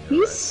 admittedly. He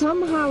You're right.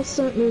 somehow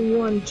sent me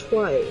one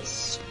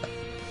twice.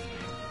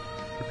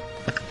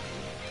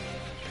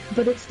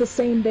 But it's the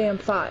same damn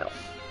file.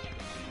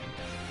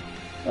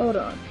 Hold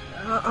on.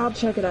 I'll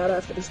check it out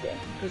after this game,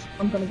 because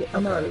I'm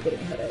already getting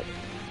a headache.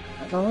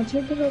 I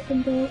volunteered to help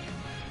him though.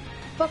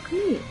 Fuck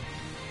me.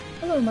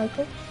 Hello,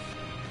 Michael.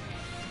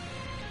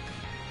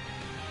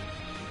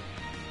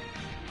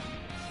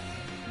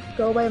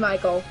 Go away,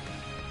 Michael.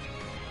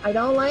 I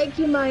don't like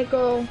you,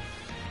 Michael.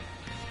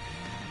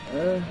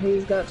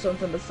 He's got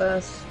something to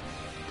fast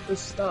to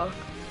stock.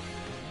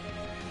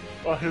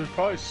 Well, he was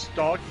probably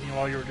stalking you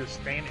while you were just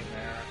standing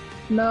there.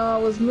 No, I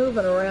was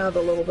moving around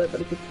a little bit, but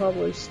he could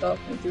probably stalk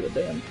me through the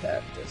damn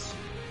cactus.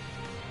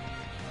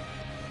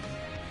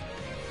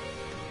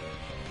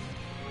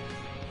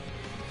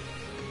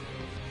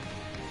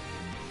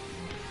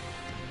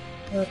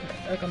 Okay,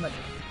 back on my job.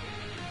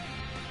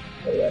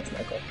 Oh yeah, it's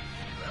Michael.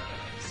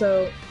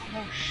 So,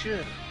 Oh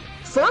shit.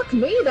 fuck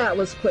me, that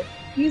was quick.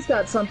 He's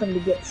got something to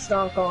get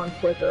stock on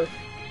quicker.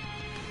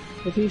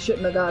 But he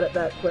shouldn't have got it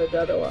that quick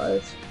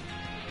otherwise.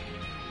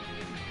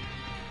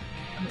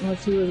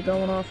 Unless he was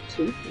going off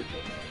 2 people.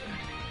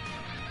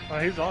 Well,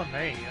 he's on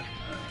me.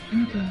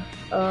 Okay.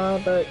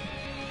 But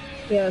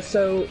yeah,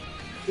 so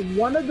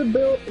one of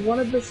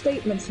the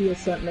statements he has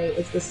sent me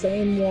is the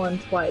same one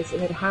twice,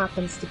 and it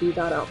happens to be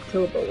that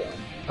October one.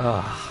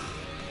 Ah.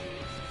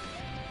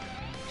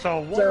 So I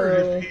wonder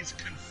if he's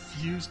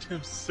confused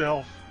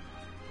himself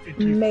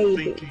into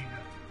Maybe. thinking.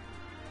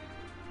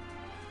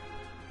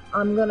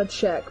 I'm gonna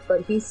check,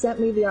 but he sent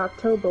me the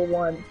October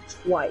one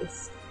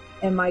twice,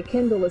 and my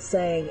Kindle is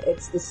saying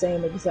it's the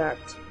same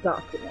exact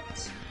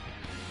document.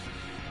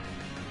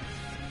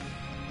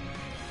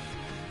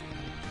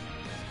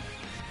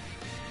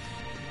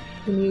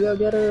 Can you go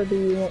get her, or do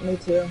you want me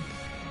to?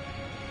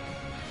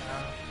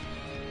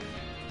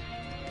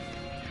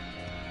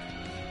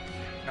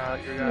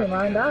 You're Never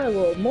mind, I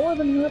will more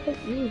than help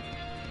you.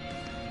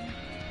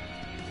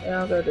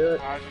 Yeah, I'll go do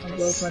it. I'll go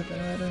with my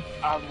generator.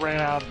 I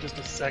ran out just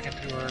a second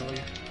too early.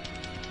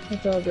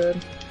 It's all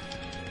good.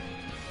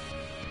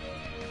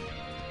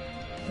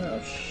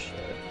 Oh shit.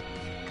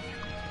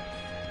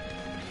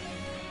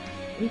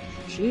 Oops,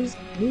 he's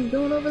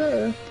going over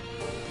there.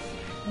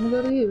 I'm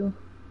gonna go to you.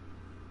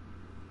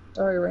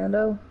 Sorry,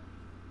 Rando.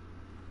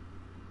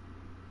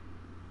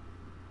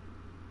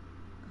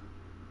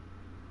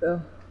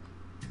 Go.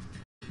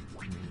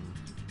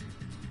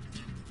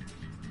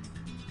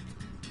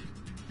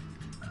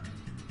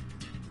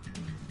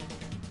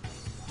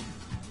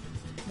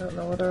 I don't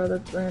know what our other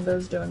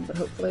Rando's doing, but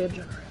hopefully a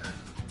generator.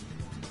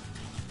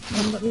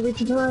 Let me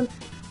reach in time.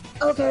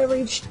 Okay, I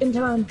reached in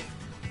time.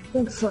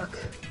 Thank fuck.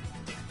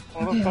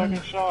 What a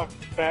fucking shock.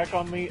 Back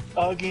on me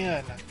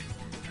again.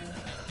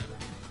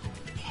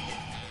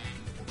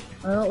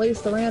 Well, at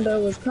least the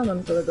Rando was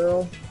coming for the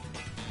girl.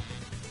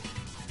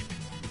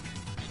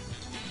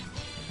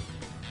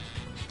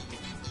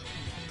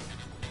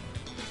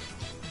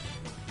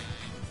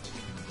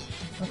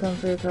 I'll come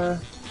for your car.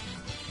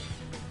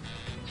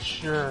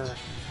 Sure,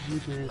 you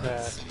do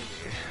that.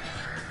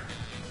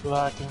 So that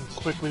I can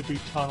quickly be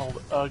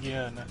tunneled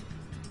again.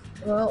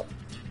 Well,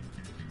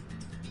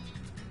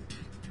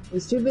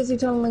 he's too busy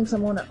tunneling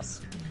someone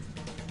else.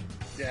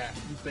 Yeah,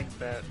 you think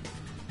that.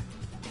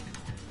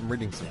 I'm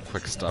reading some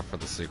quick stuff for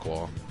the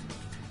sequel.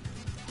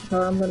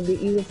 Or I'm gonna get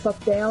you the fuck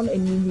down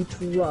and you need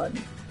to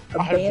run. I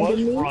was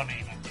Abandon me.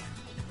 running.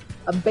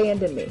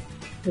 Abandon me.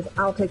 Because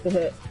I'll take the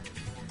hit.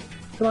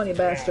 Come on, you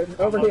bastard.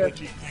 I Over love here.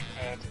 that you think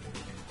that.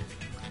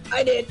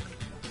 I did.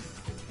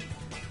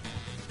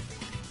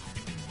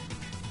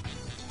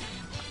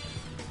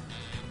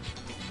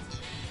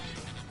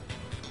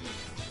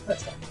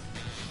 That's fine.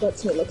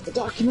 Let's me look at the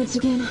documents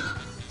again.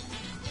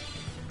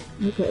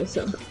 Okay,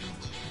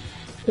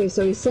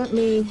 so he sent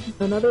me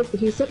a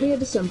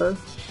December.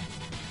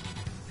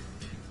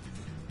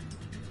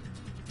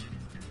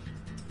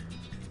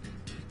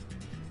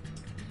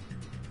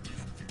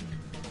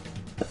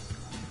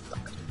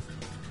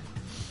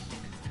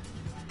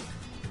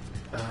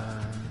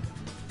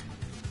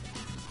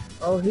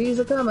 Oh, he's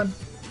a coming.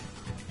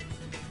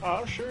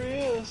 Oh, sure he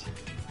is.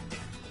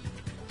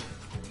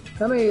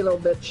 Come here, you little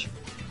bitch.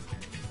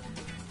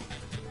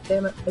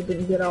 Damn it, I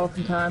didn't get off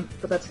in time,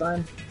 but that's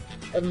fine.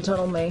 Let him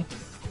tunnel me.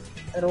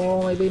 It'll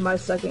only be my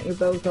second. You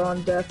both are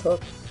on death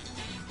hook.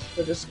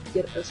 So just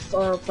get as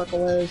far the fuck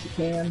away as you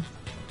can.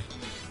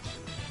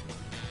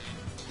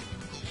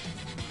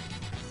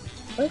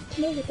 Let's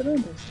move at the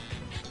windows.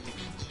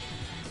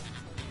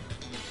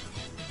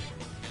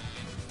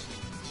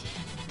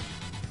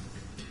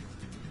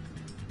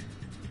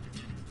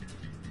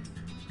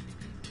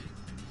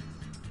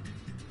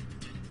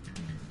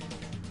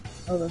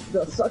 Oh, that's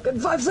gonna suck in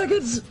 5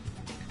 seconds!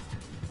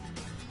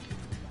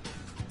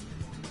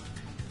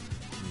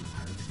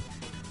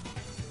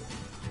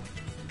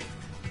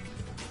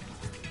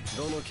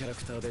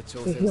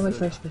 Okay, heal me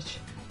first, bitch.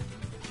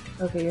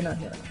 Okay, you're not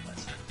healing me.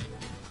 That's fine.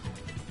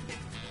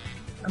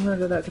 I'm gonna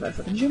go back to my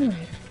fucking generator.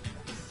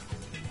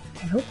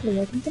 And hopefully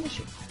I can finish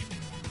it.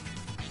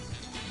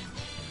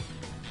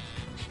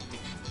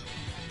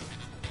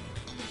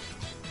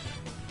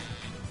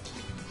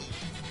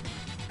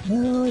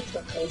 No, it's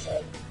not crazy.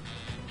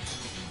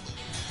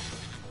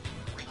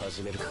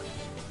 始めるか。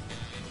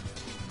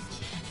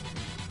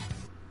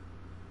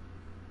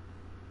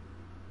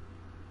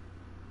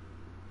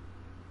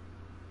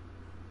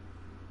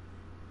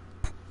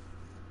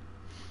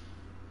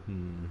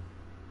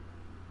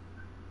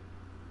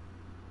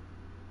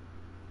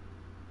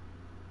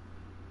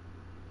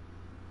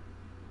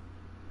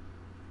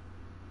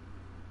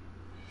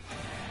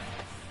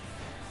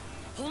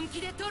本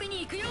気で取り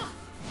に行くよ。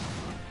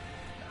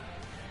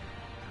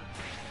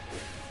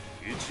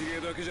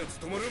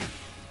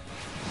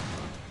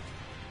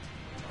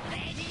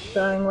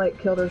 Dying Light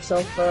killed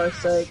herself for our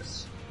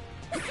sakes.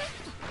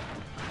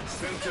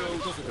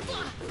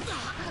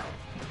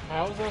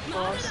 How is that for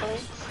our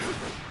sakes?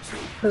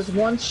 Because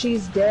once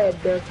she's dead,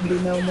 there can be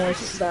no more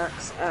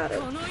stacks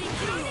added.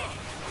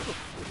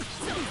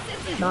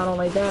 Not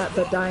only that,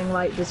 but Dying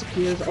Light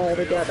disappears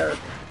altogether.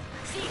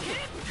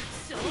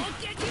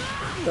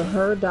 So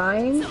her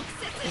dying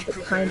is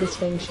the kindest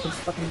thing she can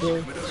fucking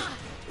do.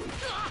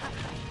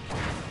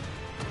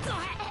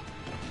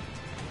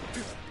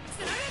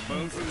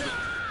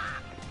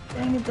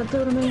 Dang it, the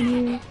totem in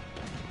here.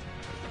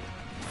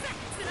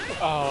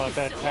 Oh,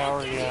 that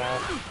tower, yeah.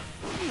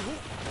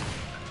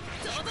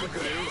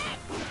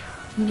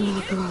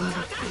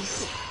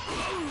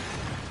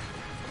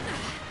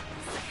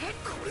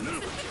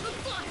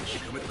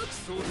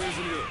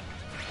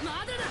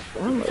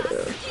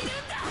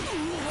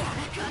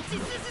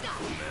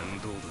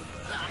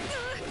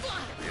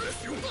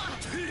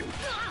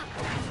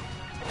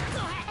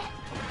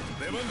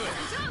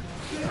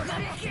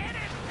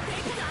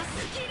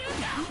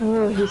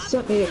 Oh, he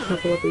sent me a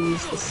couple of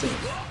these to see.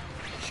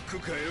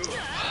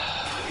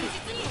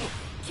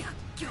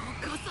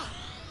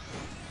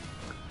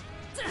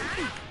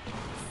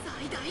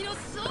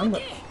 I'm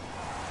gonna...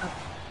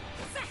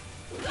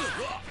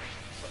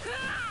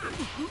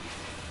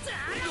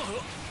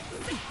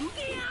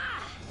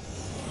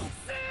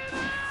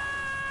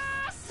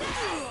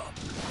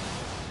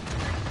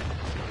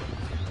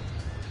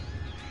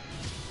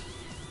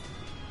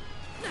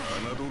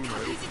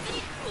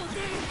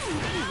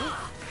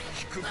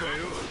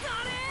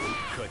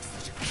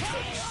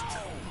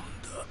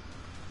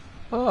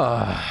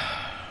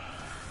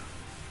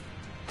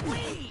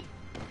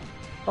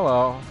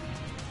 Hello.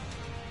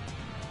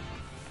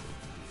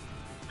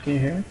 Can you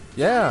hear me?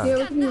 Yeah. Yeah,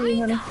 we can hear you,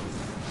 honey.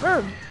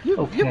 Where?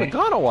 You've been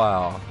gone a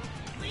while.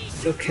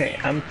 Okay,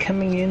 I'm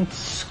coming in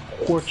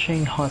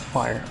scorching hot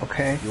fire.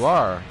 Okay. You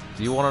are.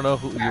 Do you want to know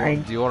who?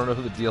 Do you want to know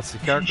who the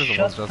DLC characters of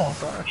One's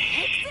Justice are?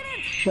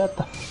 Shut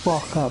the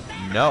fuck up.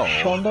 No.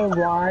 Shonda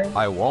Rhimes.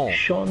 I won't.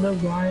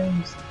 Shonda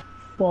Rhimes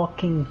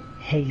fucking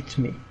hates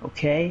me.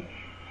 Okay,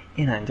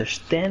 and I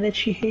understand that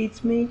she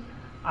hates me.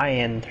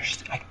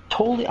 I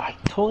totally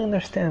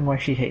understand why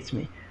she hates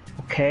me.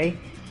 Okay.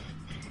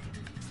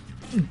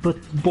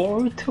 But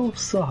Boruto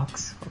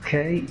sucks,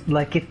 okay?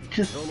 Like, it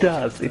just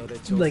does.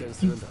 It, like,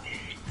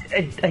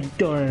 I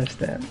don't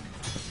understand.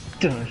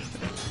 Don't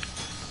understand.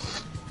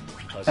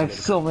 I have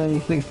so many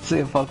things to say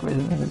about Grey's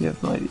Anatomy, you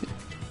have no idea.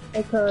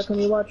 Hey, Kara, can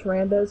you watch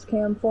Rando's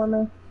cam for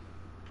me?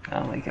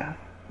 Oh my god.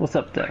 What's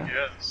up, Devin?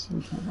 Yes.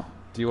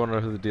 Do you want to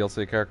know who the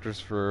DLC characters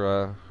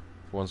for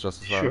One's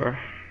Justice are?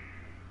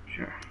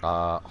 Sure.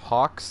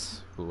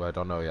 Hawks, who I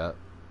don't know yet.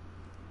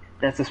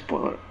 That's a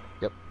spoiler.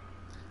 Yep.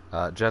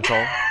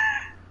 Gentle.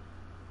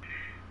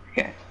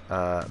 Okay.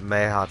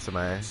 Mei Hatsume.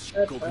 That's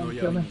fine,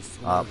 kill me.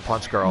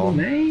 Punch Girl.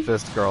 Mei?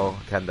 Fist Girl.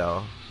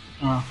 Kendo.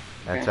 Oh,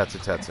 And okay.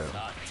 Tetsu.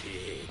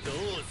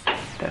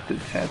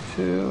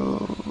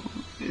 Tetsu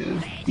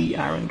is the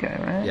Iron guy,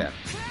 right? Yeah.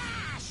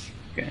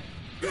 Okay.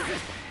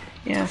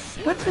 Yeah,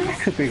 that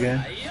could be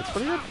good. It's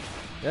pretty good.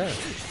 Yeah.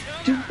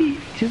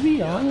 To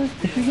be honest,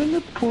 if you're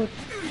gonna put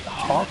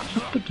Hawk,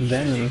 just put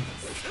Venom.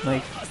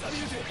 Like,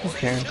 who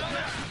cares?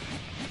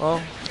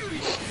 Well,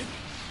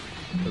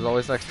 there's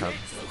always next time.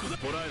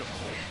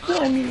 No,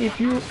 I mean, if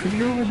you're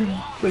already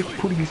like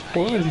putting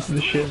spoilers into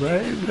the shit,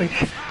 right? Like,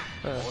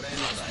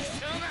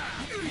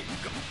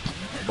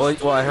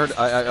 Well, I heard.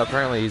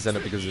 Apparently he's in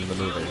it because he's in the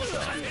movie.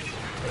 So.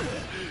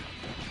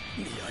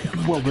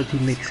 well, but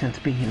it makes sense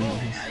being in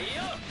movies.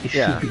 It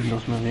Yeah. should be in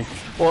those movies.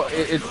 Well,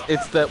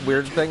 it's that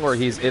weird thing where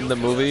he's in the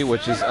movie,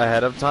 which is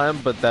ahead of time,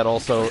 but that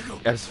also,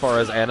 as far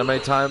as anime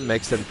time,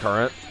 makes him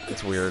current.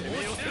 It's weird.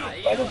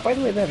 By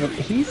the way, Devin,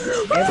 he is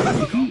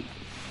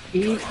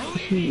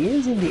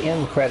in the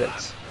end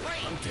credits.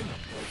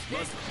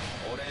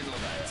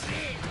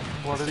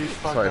 What did he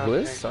fuck Sorry, up, who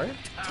is? Nick? Sorry.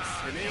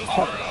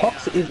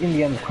 Hawks is in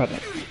the end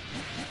credits.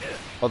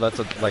 Oh, that's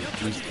like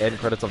the end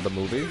credits of the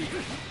movie.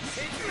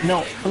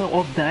 No,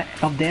 of the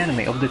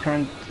anime, of the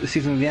current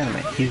season of the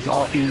anime. He's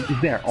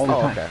there all the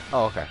Oh, time. okay.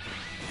 Oh, okay.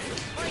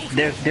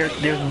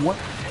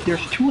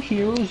 There's two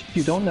heroes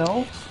you don't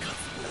know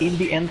in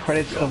the end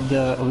credits of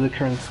the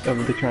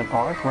current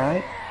arc,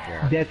 right?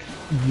 Yeah. That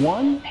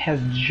one has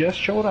just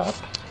showed up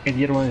and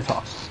the other one is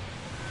Hawks.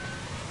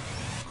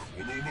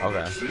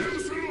 Okay.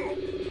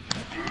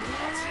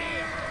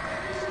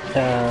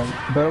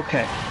 But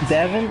okay,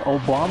 Devin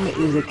Obama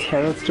is a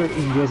character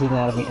in Grey's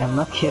Anatomy. I'm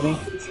not kidding.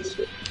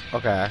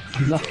 Okay.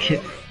 I'm not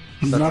kidding.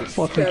 I'm That's not a-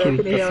 fucking Yeah, kidding.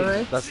 can you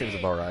alright? That seems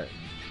about right.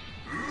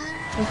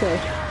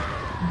 Okay.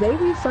 They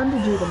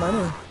refunded you the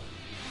money.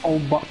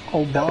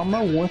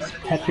 Obama wants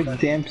Patrick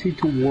Dempsey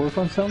to work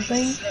on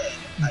something,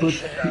 but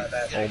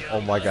Oh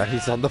my God,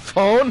 he's on the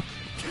phone.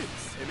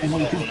 I'm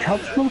like, tell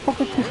this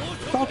motherfucker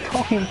to stop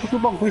talking. Talk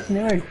about Grey's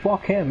Anatomy.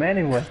 Fuck him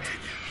anyway.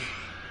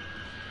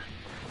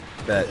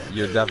 That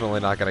you're definitely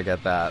not gonna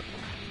get that.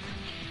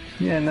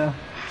 Yeah, no.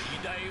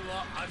 時代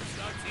は熱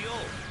々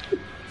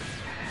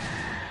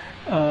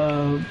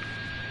よ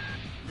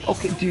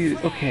Okay, dude,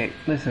 okay,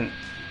 listen.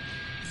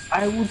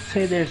 I would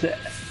say there's a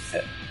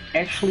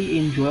actually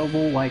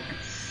enjoyable, like,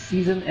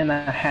 season and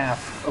a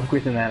half of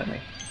Grey's Anatomy.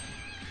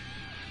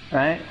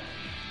 Right?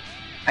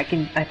 I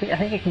think I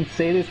can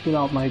say this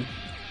without, like,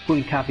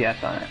 putting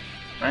caveats on it.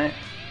 Right?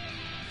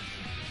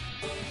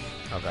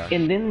 Okay.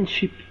 And then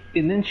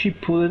she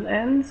put an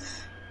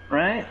ends,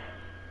 right?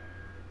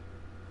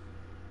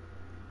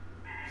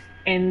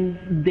 And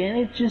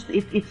then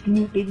it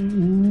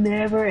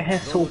never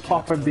has soap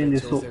opera been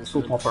this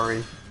soap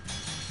opera.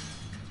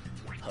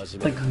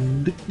 Like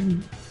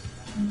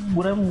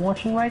what I'm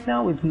watching right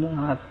now is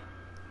not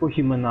for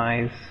human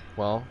eyes.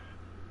 Well,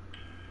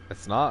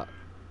 it's not.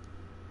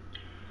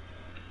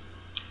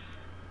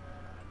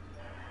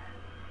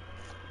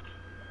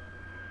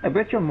 I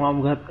bet your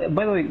mom got.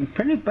 By the way,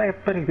 apparently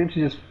back then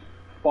she just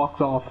fucks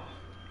off.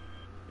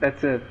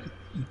 That's it.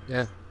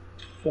 Yeah.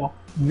 Fuck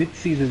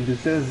mid-season.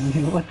 Just says,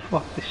 you know what?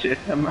 Fuck this shit.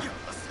 I'm out.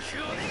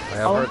 I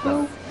have heard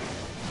that.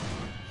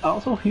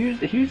 Also,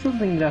 here's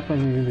something that I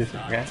find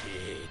interesting, right?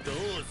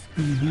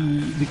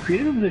 The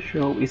creator of the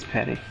show is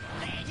Patty.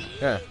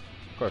 Yeah,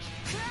 of course.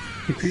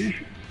 The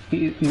creator,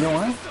 you know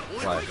why?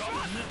 Why?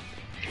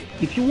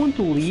 If you want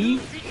to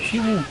leave, she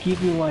will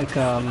give you like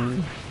a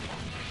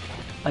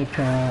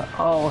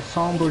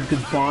somber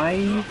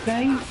goodbye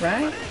thing,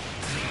 right?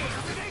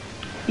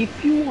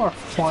 If you are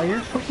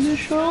fired from the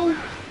show,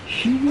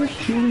 she will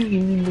kill you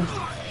in the most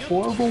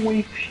horrible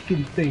way she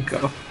can think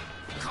of.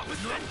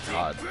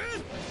 God.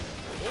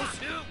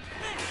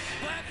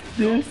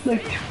 There's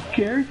like 2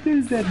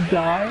 characters that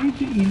died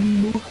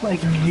in the most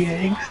like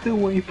gangster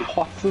way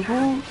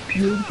possible,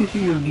 purely because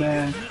she was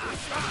mad.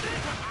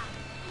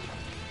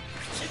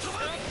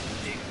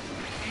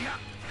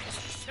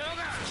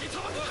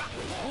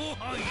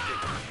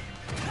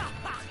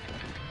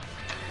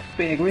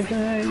 But yeah, Grey's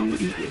Anatomy,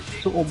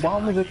 so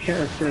Obama's a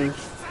character,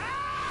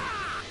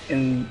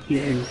 and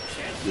his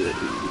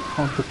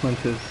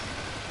consequences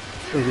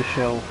of the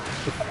show.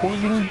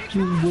 According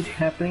to what's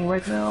happening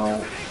right now,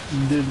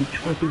 the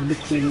choices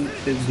between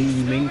the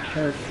main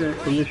character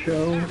of the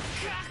show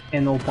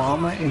and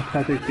Obama, in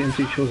fact, I think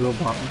she chose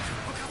Obama.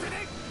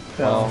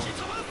 So, Well,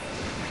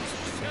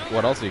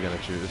 what else are you gonna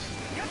choose?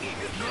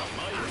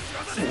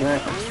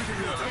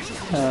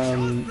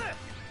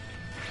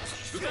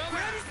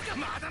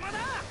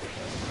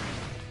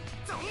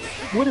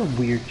 What a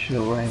weird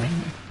show, right?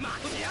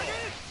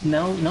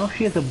 Now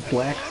she has a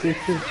black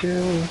sister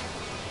too.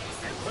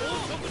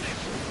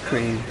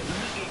 Crazy.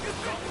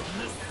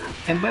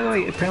 And by the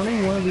way,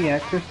 apparently one of the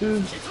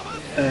actresses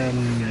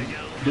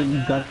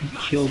that got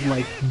killed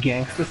like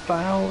gangster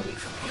style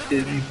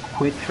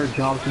quit her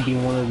job to be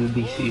in one of the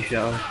DC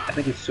shows. I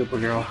think it's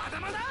Supergirl.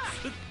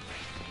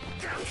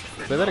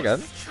 Say that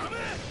again?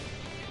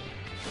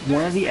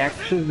 One of the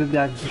actresses that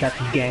got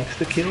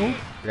gangster killed,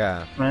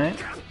 Yeah. right?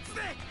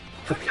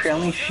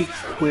 Apparently she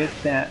quit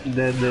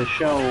the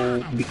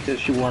show because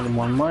she wanted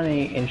more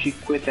money, and she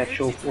quit that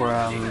show for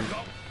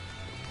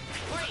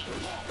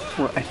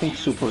I think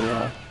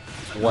Supergirl.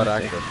 What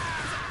actress?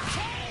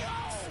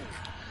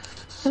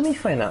 Let me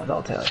find out,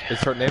 I'll tell you. Is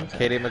her name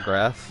Katie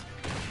McGrath?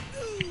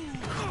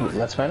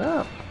 Let's find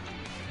out.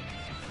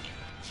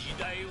 時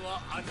代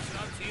は熱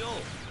々よ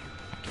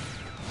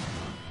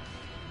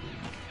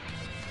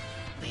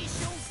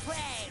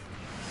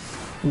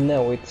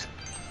No, it's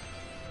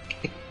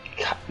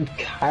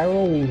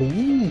Carol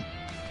Lee.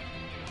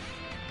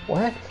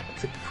 What?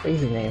 It's a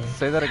crazy name.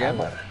 Say that again?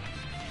 Kyler.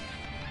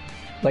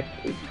 Like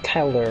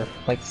Kyler,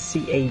 like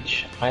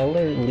C-H,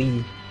 Kyler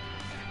Lee.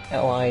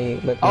 L-I,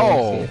 let me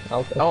Oh!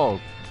 see. Oh,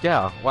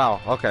 yeah,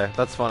 wow, okay,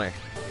 that's funny.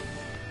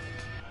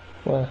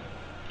 Well,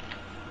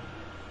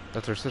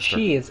 That's her sister.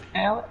 she is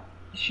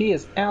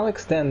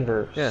Alex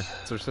Denver. Yeah,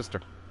 it's her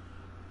sister.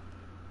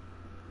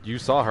 You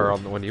saw her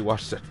on when you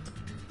watched it.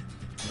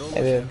 どの I キ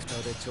did. ャラクタ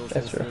ーで挑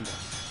戦するんだ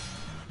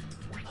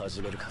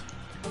始めるか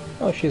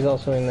Oh, she's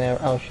also in there.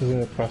 Oh, she's in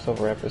the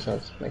crossover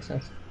episodes. Makes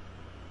sense.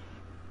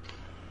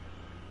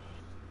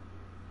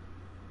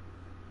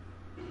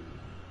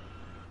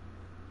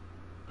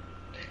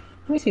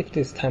 Let me see if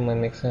this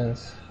timeline makes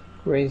sense.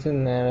 Grey's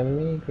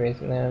Anatomy.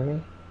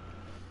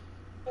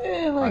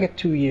 Like a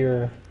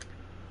 2-year.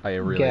 I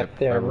really, Gap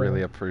there, I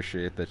really right?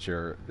 appreciate that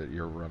you're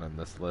running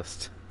this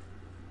list.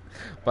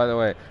 By the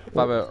way,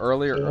 Baba,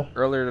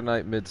 earlier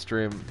tonight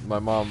midstream, my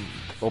mom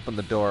opened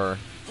the door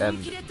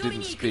and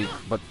didn't speak,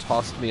 but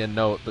tossed me a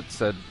note that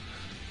said,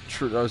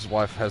 "Trudeau's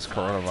wife has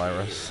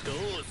coronavirus."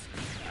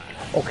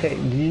 Okay,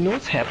 do you know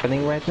what's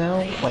happening right now?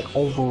 Like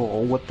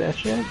overall with that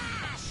shit?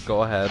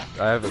 Go ahead.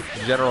 I have a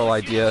general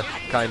idea,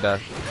 kinda.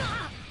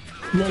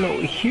 No,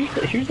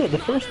 here's the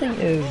first thing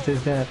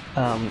is that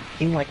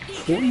in like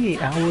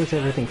 48 hours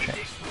everything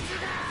changed.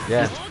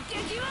 Yeah.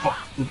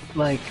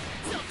 Like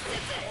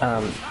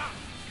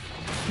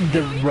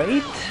the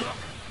rate,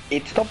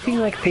 it stopped being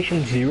like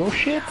patient zero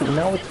shit, and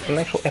now it's an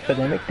actual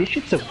epidemic. This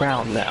shit's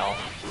around now.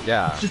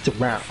 Yeah. It's just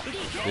around.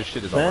 This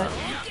shit is Huh? around.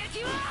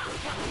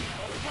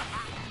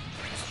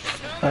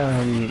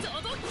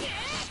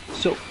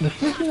 So the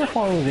first thing I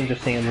thought was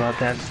interesting about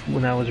that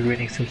when I was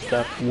reading some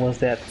stuff was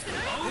that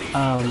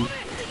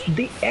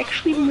they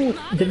actually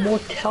the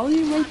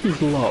mortality rate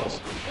is low,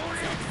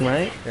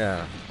 right?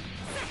 Yeah.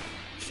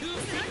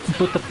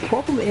 But the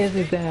problem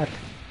is that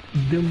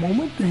the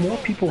moment the more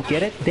people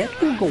get it,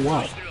 that will go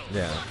up,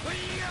 Yeah.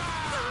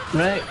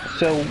 right?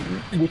 So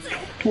we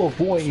try to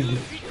avoid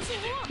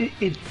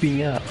it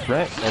being up,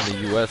 right? And the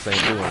U.S.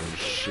 ain't doing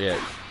shit.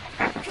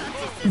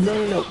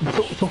 No.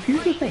 So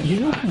here's the thing. You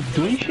know who's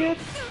doing shit?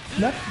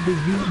 Not the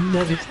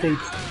United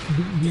States.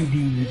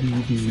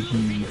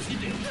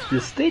 The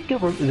state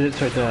government.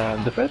 Sorry,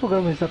 the federal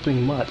government is not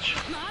doing much.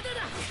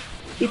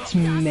 It's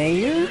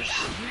mayors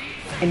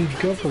and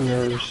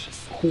governors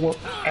who are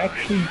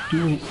actually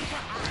doing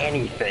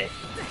anything.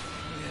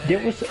 There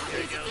was.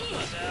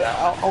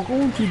 I'll go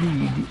onto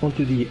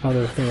the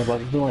other thing about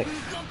it. But like,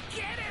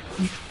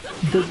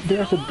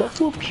 there's a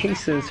double of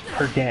cases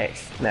per day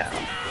now.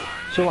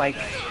 So like,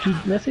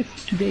 let's say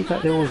today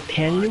there were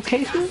 10 new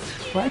cases,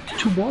 right?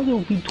 Tomorrow there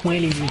will be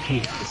 20 new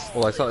cases.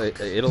 Well, I saw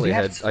Italy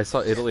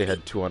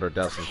had 200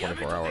 deaths in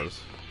 24 hours.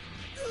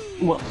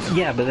 Well,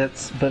 yeah, but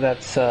that's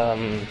that's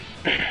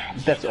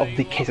of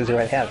the cases they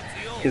already have,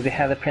 because they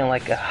had apparently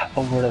like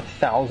over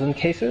 1,000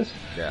 cases.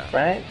 Yeah.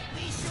 Right.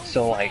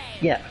 So like,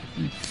 yeah,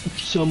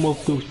 some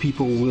of those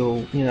people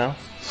will,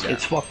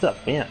 it's fucked up.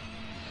 Yeah.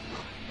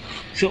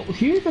 So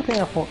here's the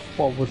thing I thought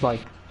was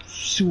like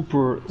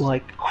super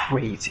like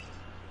crazy.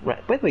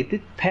 Right. By the way,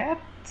 did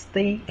Pat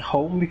stay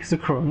home because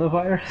of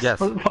coronavirus? Yes.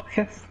 For the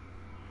podcast?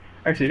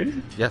 Are you serious?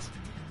 Yes.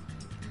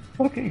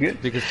 Okay,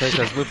 good. Because Paige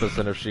has lupus,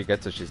 and if she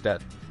gets it, she's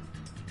dead.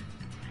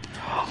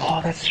 Oh,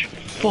 that's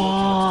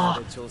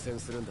fuck.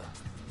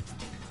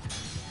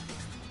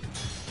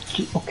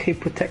 Okay,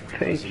 protect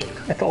Paige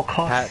at all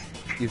costs. Pat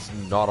is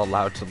not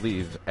allowed to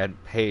leave, and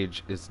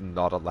Paige is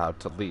not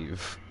allowed to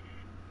leave.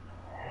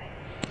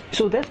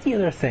 So that's the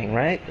other thing,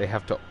 right? They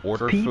have to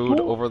order food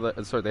over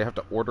the. Sorry, they have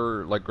to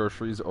order like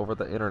groceries over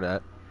the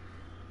internet,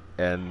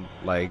 and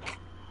like,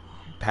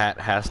 Pat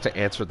has to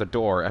answer the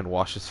door and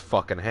wash his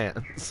fucking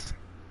hands.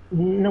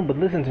 No, but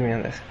listen to me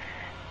on this.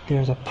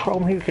 There's a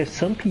problem here because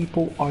some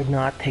people are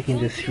not taking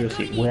this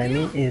seriously. What I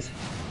mean is,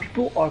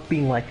 people are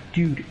being like,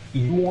 dude,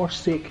 you are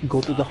sick,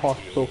 go to the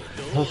hospital.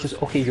 The hospital says,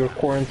 okay, you're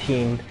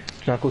quarantined,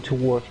 do not go to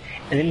work.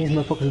 And then these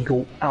motherfuckers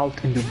go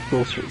out and do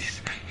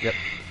groceries. Yep.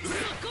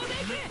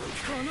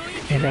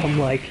 And I'm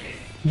like,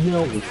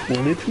 no,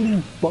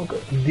 literally bunker.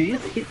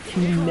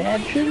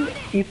 Imagine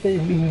if an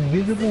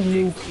invisible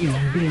nuke is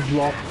being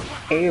dropped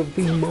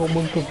every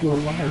moment of your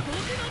life.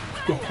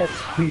 That's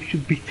how you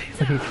should be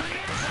feeling.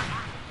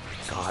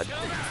 God.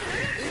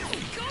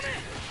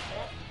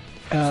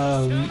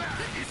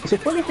 So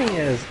funny thing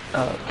is,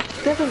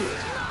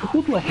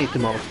 who do I hate the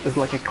most? Is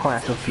like a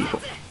class of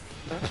people.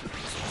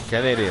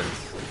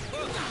 Canadians.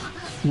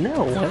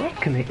 No, I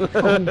like Canadians.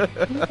 Oh, no.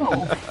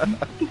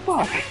 What the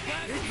fuck?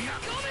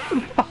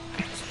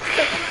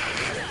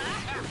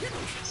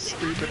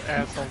 Stupid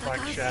asshole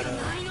like Shadow.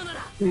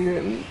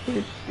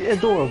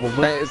 Adorable,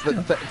 but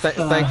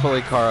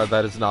Thankfully, Kara,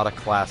 that is not a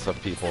class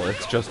of people.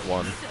 It's just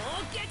one.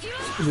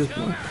 just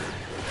one.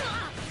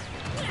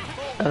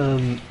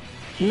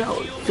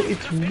 No,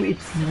 it's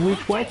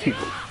rich white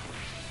people,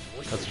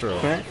 That's true.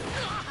 right?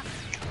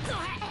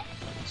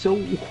 So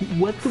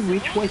what do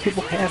rich white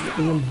people have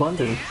in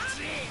abundance?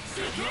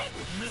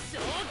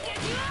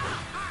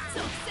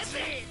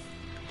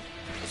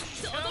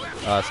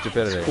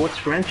 Stupidity. Sports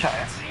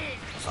franchise.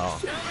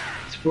 Oh.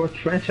 Sports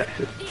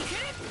franchises.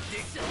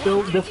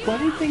 So the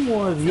funny thing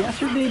was,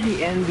 yesterday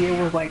the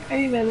NBA was like,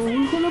 hey man,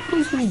 we're gonna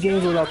play some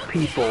games without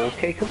people,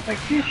 okay? Cause like,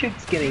 this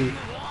shit's getting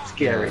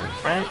scary,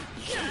 right?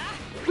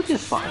 Which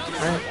is fine,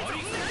 right?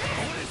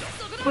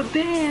 But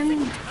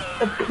then,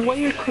 a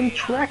player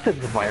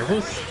contracted the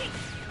virus,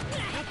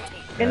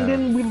 and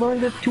then we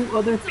learned that 2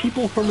 other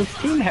people from his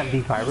team have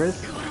the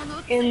virus,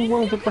 and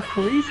one of the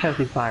referees has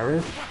the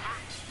virus,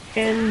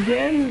 and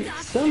then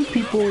some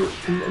people,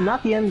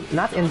 not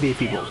NBA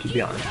people, to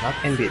be honest, not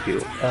NBA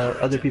people,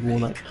 other people were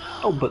like,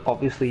 oh, but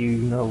obviously,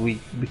 we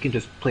can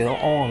just play it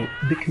on.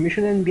 The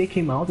commission of NBA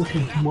came out and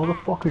said,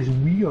 motherfuckers,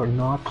 we are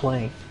not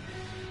playing.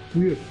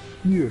 We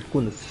are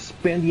going to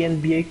suspend the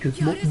NBA because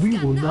we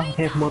will not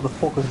have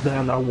motherfuckers die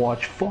on our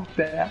watch. Fuck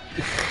that.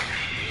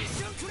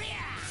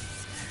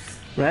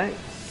 Right?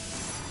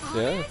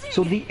 Yeah.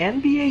 So the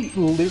NBA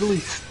literally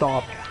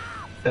stopped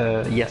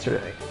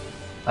yesterday.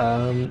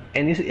 And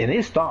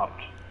it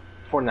stopped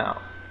for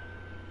now.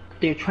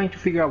 They're trying to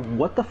figure out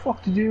what the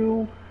fuck to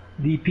do.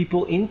 The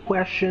people in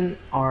question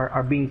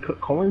are being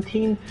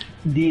quarantined.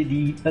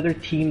 The other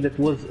team that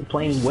was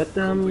playing with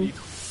them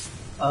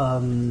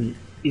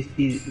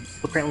is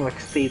apparently like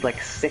stayed like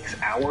 6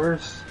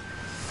 hours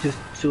just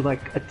so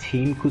like a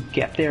team could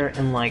get there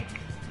and like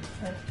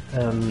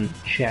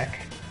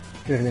check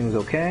if everything was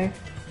okay.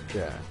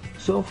 Yeah.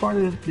 So far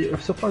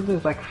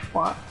there's like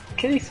 5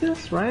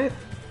 cases, right?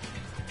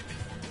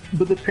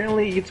 But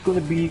apparently it's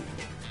going to be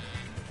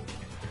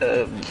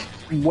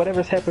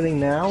whatever's happening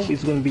now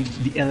is going to be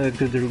the end of it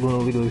because they're going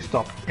to literally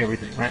stop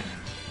everything, right?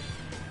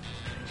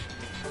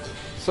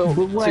 So,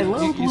 But what I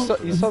love you saw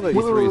that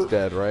E3 is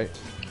dead, right?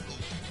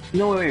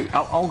 No, wait,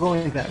 I'll go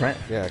into that, right?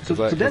 Yeah, because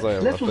I have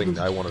a thing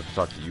I wanted to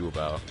talk to you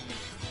about.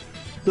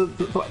 So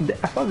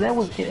I thought that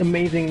was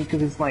amazing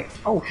because it's like,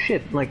 oh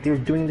shit, like they're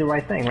doing the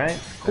right thing, right?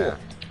 Cool. Yeah.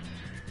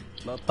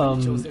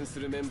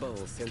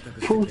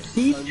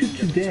 Proceed to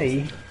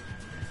today.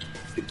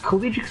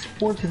 Collegiate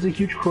sports is a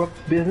huge corrupt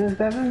business,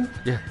 Devin.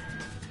 Yeah.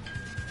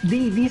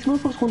 These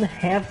motherfuckers gonna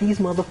have these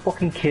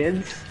motherfucking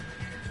kids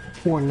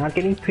who are not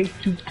getting paid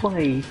to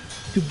play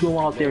to go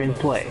out there and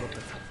play.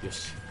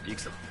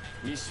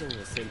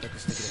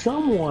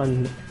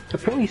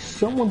 Apparently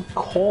someone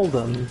called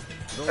them,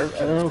 I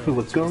don't know if it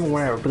was government or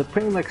whatever, but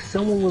apparently like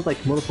someone was like,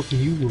 motherfucker,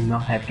 you will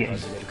not have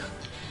games.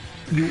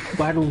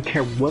 I don't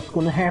care what's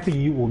gonna happen,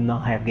 you will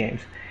not have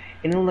games.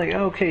 And I'm like,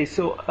 okay,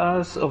 so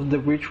us of the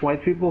rich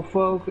white people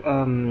folk,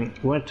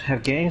 want to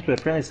have games, but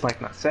apparently it's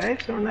like not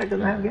safe, so we're not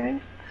gonna have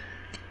games.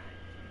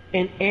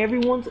 And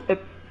everyone's,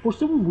 for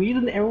some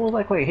reason, everyone's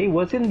like, hey,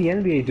 what's in the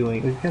NBA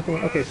doing?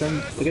 Okay, so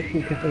I guess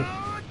we can.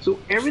 So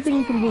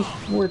everything from those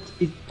sports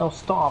is now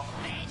stopped.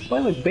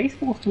 But like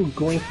baseball's still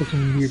going for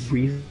some weird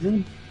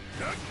reason.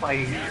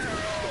 Like,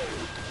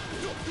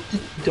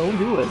 just don't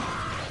do it.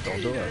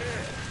 Don't do it.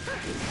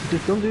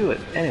 Just don't do it.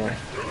 Anyway,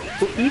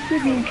 so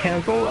E3 being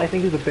cancelled, I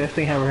think is the best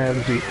thing ever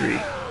happened to E3.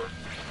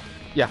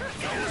 Yeah,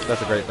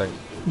 that's a great thing.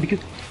 Because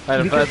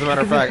as a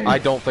matter of fact, I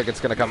don't think it's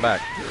gonna come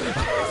back.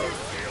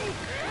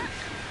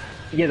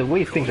 Yeah, the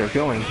way things are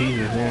going,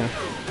 Jesus,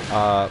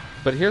 yeah.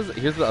 But here's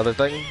the other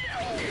thing.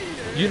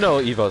 You know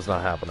Evo's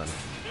not happening.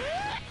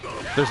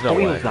 There's no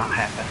way. Evo's not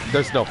happening.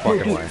 There's no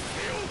fucking way.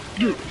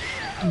 Dude,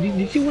 did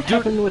you see what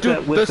happened with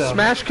the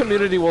Smash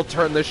community will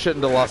turn this shit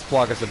into Las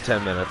Plagas in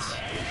 10 minutes.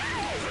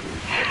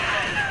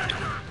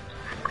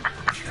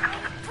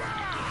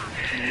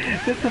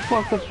 That's a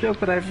fucked up joke,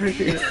 but I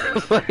appreciate it.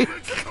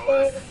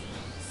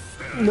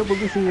 No, but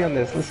listen to me on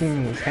this. Listen to me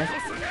on this, okay?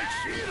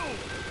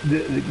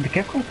 The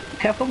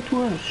Capcom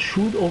Tour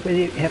should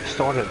already have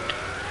started.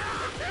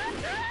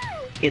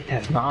 It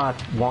has not.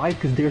 Why?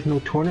 Because there's no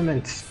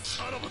tournaments.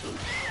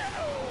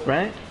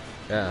 Right?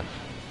 Yeah.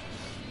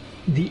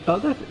 The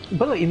other,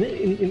 but like,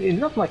 in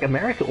not like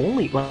America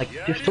only, like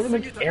there's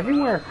tournaments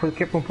everywhere for the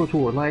Capcom Pro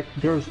Tour. Like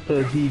there's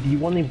the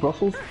one in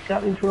Brussels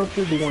got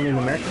interrupted, the one in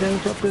America got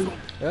interrupted,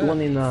 the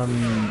one in 8,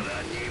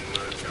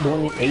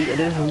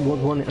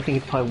 one I think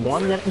it's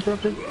Taiwan got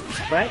interrupted,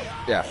 right?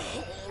 Yeah.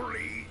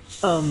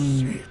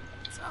 And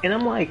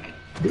I'm like,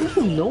 there's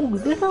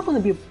not gonna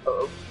be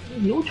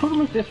no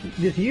tournaments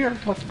this year.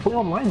 Like play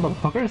online,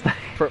 motherfuckers.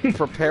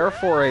 Prepare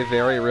for a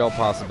very real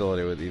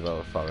possibility with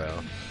Evo,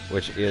 Fabio.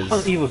 Which is...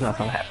 Oh, Evo's not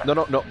gonna happen.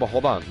 No, but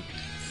hold on.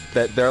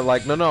 That they're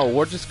like, no,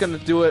 we're just gonna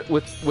do it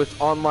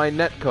with online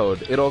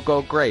netcode. It'll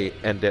go great,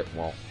 and it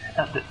won't.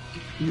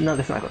 No,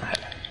 that's not gonna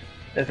happen.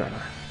 That's not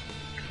gonna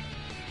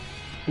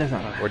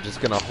happen. We're just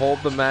gonna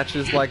hold the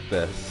matches like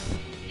this.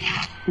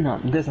 No,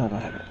 that's not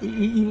gonna happen.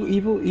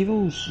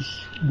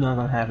 Evo's not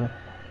gonna happen.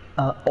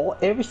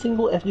 Every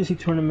single FGC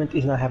tournament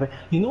is not happening.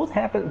 You know what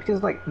happened?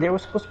 Because like there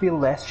was supposed to be a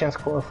last chance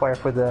qualifier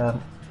for the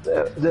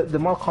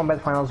Mortal Kombat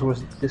finals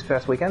was this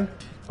past weekend,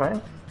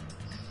 right?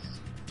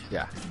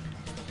 Yeah.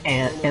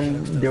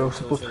 And there was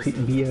supposed to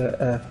be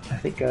I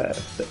think a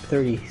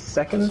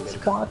 30-second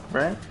spot,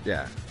 right?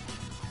 Yeah.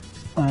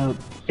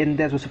 And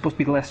that was supposed to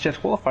be the last chance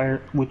qualifier,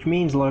 which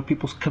means a lot of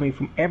people's coming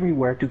from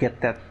everywhere to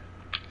get that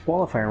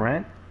qualifier,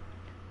 right?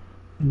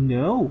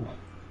 No,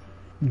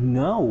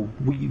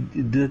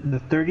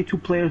 the 32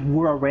 players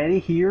were already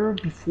here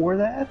before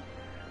that.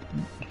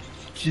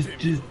 Just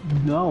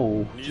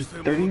no. Just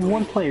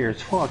 31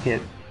 players. Fuck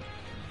it.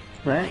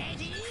 Right?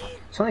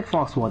 Sonic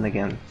Fox won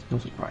again. No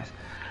surprise.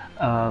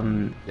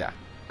 Yeah.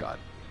 God.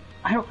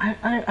 I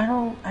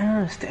don't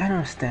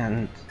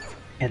understand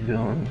Ed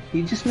Boon.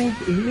 He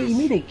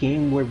made a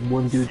game where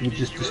one dude would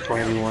just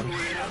destroy everyone.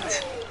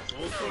 It's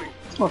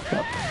fucked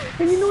up.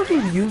 And you know what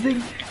he's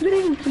using? He's not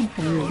even playing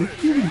for real.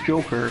 He's using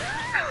Joker.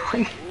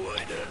 Like.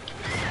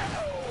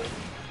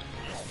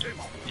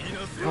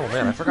 Oh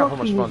man, I forgot how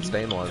much fun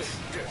Stain was.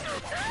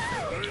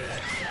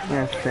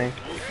 Yeah, that's the thing.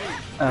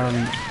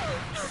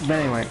 But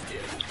anyway,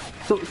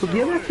 so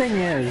the other thing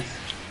is,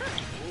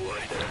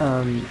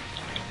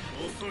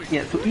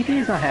 yeah, so E3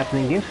 is not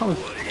happening. Gamescom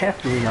is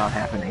definitely not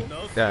happening.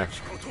 Yeah.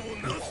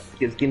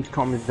 Because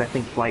Gamescom is, I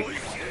think, like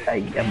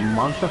a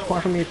month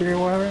apart from E3 or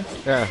whatever.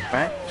 Yeah.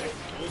 Right.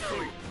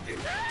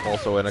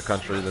 Also in a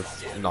country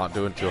that's not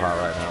doing too hot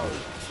right now.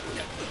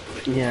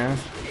 Yeah.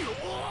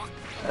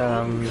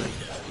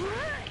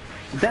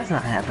 That's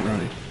not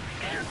happening.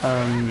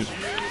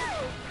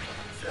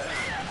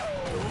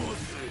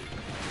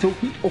 So,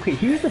 okay,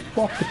 here's the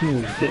fucked up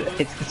news.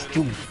 It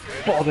still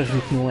bothers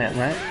me to no end,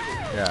 right?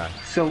 Yeah.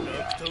 So,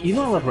 you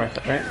know I love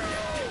wrestling, right?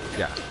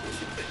 Yeah.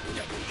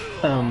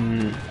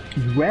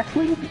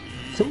 Wrestling,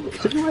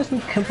 certain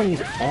wrestling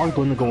companies are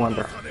going to go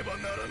under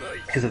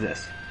because of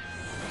this.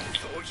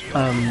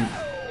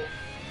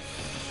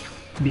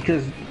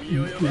 Because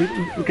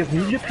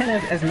New Japan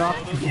has not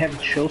had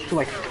shows for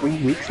like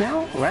 3 weeks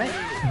now, right?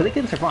 But they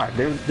can survive.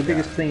 They're the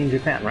biggest thing in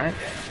Japan, right?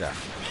 Yeah.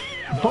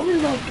 don't they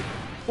like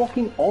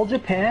fucking all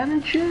Japan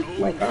and shit?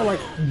 Like, are like,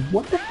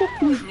 what the fuck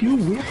do we do?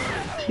 We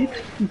have kids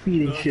to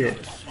feed and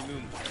shit.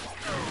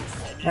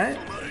 Right?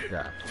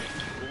 Yeah.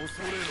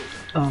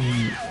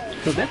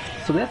 So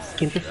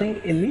that's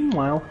interesting. And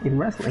meanwhile, in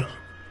wrestling,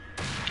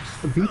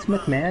 Vince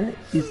McMahon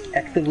is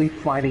actively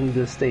fighting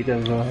the state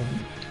of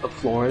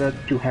Florida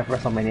to have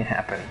WrestleMania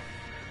happen.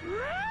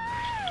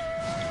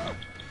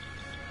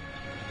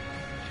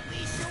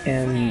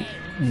 And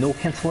no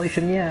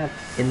cancellation yet,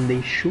 and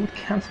they should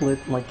cancel it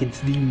like it's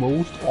the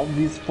most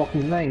obvious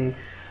fucking thing,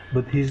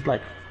 but he's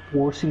like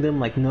forcing them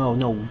like, no,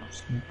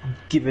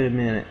 give it a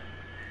minute.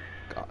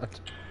 God.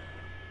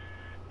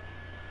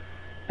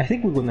 I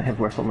think we're gonna have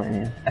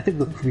WrestleMania. I think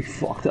we're gonna be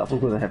fucked up, we're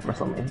gonna have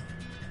WrestleMania.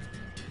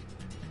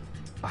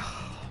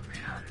 Oh,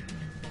 man.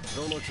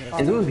 And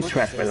it's gonna be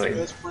trash, by the way.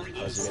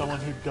 As someone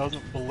who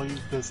doesn't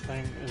believe this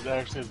thing is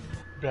actually as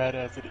bad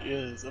as it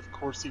is, of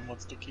course he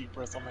wants to keep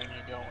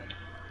WrestleMania going.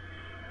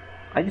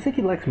 I just think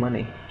he likes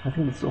money. I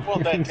think that's all. Well,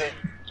 that too.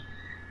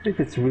 I think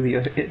that's really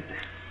it.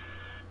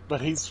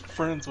 But he's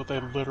friends with a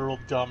literal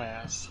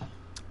dumbass.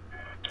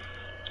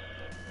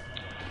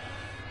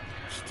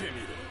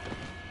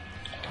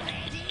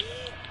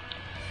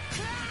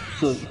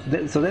 So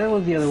that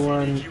was the other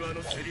one.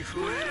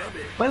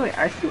 By the way,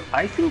 I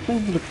still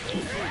think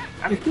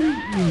I'm still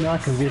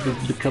not convinced that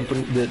the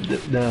company, the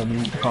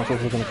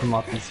consoles are going to come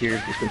out this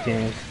year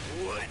discontinuous.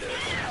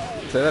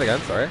 Say that again,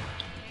 sorry.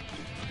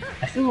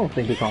 I still don't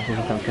think the consoles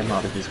are going to come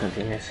out as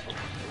discontinuous.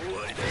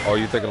 Oh,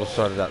 you think it'll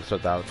shut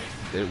down?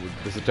 The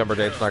September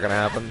date's not gonna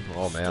happen?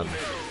 Oh man.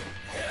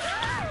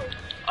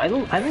 I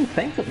don't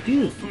think so,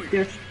 dude.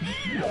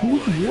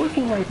 Who's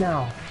working right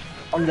now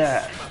on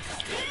that?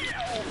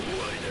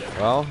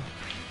 Well,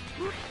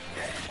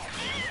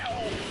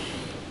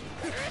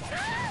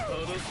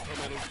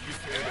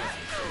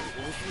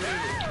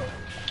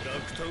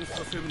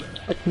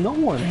 like no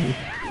one.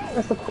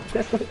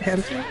 That's the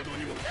answer.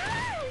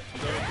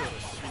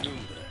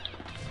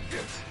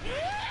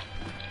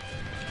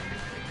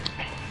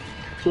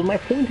 So my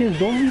point is,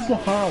 don't leave the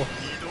house.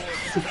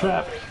 It's a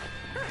trap.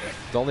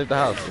 don't leave the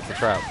house. It's a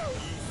trap.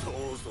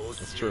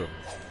 It's true.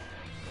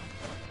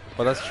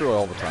 But that's true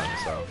all the time,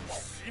 so.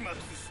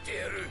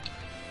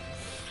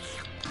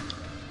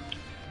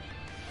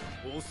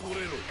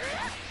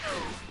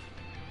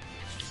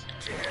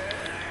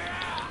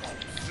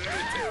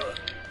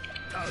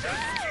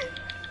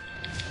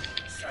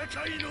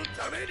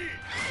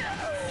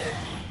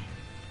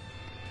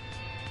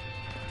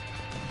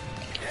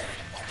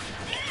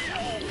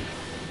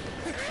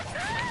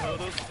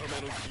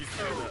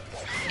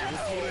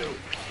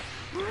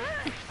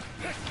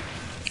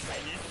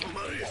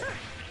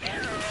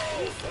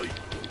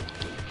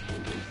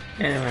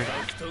 Anyway,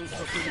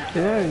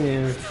 there it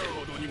is.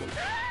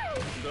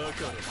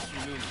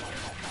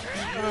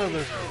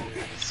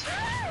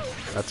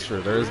 That's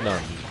true, there is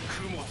none.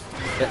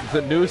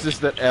 The news is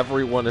that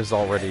everyone is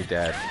already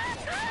dead.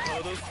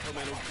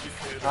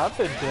 I've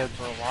been dead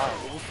for a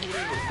while.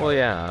 Well,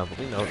 yeah,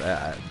 we know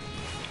that.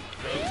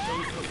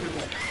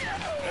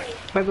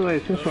 By the way,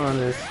 since we're on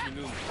this,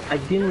 I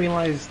didn't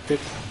realize that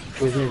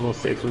Resident Evil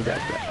 6 was that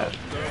bad.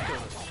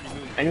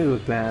 I knew it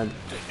was bad.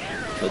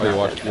 Oh, you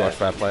watched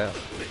that play out?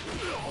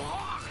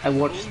 I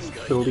watched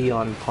the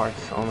Leon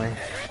parts only.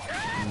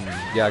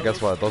 Yeah,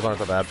 guess what? Those aren't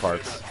the bad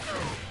parts.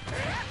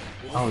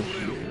 Oh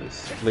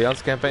Jesus.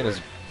 Leon's campaign is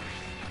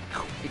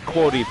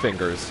quotey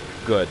fingers.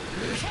 Good.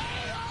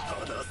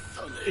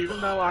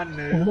 Even though I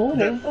knew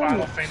that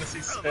Final Fantasy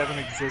VII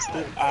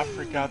existed, I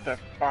forgot that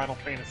Final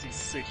Fantasy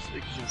VI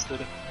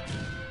existed.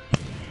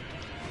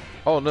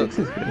 Oh no, 6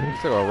 is good.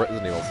 let's talk about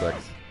Resident Evil 6.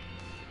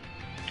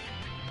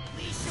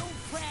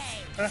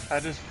 I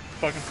just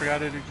fucking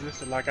forgot it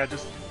existed. Like, I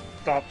just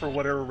thought for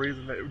whatever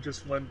reason that it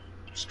just went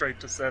straight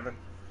to 7.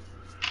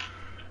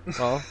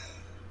 Well,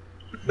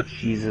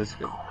 Jesus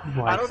I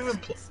Christ. don't even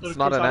it's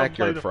not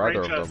inaccurate for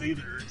either of them.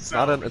 Either,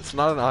 it's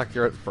not an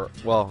accurate for.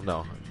 Well,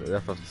 no, the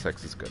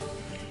FF6 is good.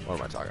 What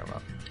am I talking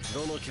about?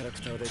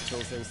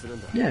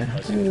 Yeah,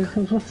 let's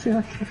see,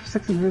 like,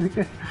 6 is really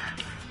good.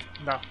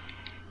 No.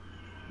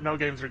 No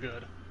games are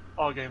good.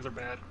 All games are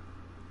bad.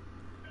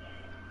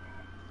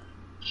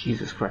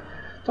 Jesus Christ.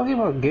 Talking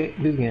about good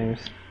games,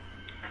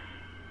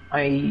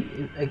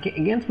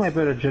 against my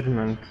better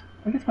judgment,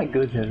 against my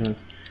good judgment,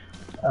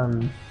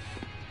 I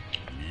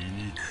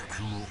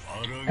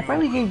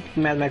finally gave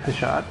Mad Max a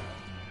shot.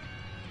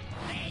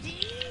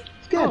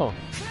 It's good. Oh,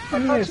 I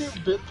thought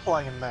you've been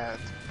playing that.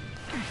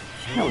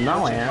 No,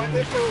 now I Played am.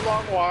 it for a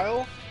long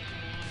while.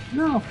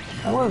 No,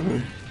 I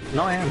wasn't.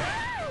 Now I am.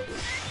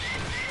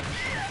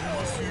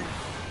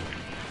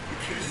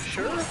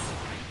 Sure.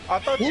 I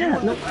thought you Yeah,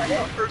 were no, the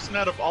one person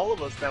out of all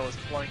of us that was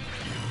playing.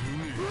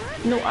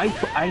 No, I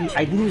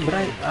didn't, but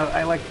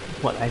I like,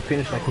 what, I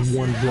finished like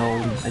one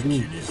zone. I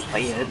didn't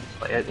play it,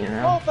 you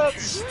know? Well,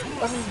 that's. I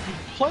mean, you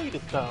played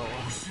it though.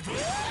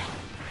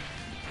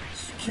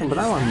 Yeah, but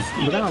I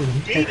You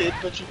beat it,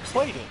 but you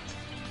played it.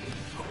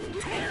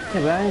 Yeah,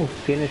 but I didn't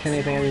finish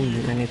anything, I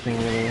didn't do anything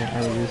really.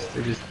 I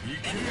just,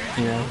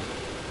 you know,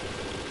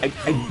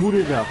 I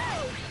booted up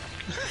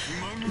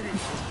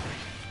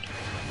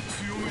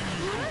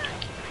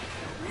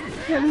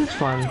Yeah, this is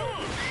fun.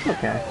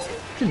 Okay.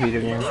 It's a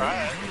video game.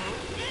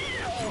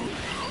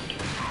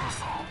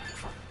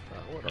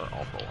 What are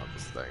Alpha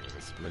One's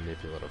things?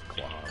 Manipulative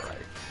Claw,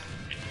 right?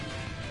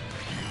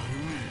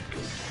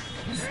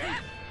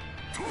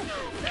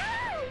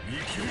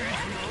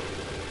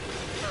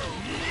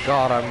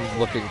 God, I'm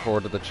looking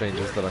forward to the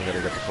changes that I'm going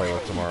to get to play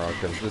with tomorrow,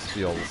 because this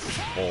feels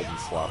old and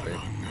sloppy.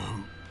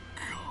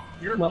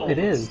 Well, it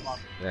is.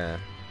 Yeah.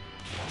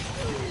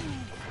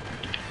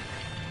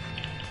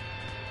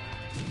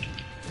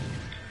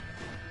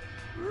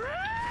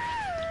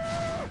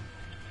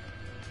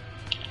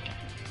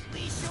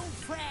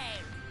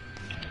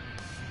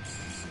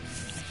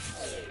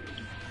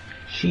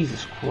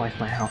 Jesus Christ,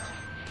 my house.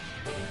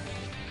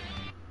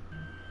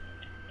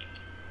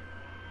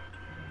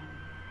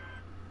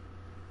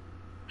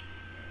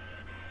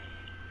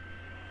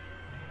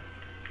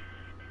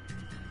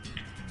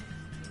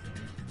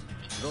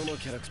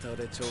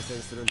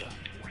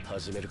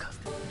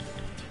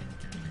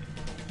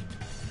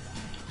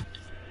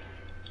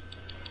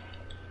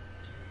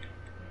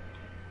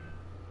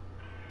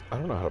 I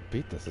don't know how to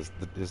beat this.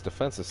 His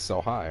defense is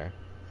so high.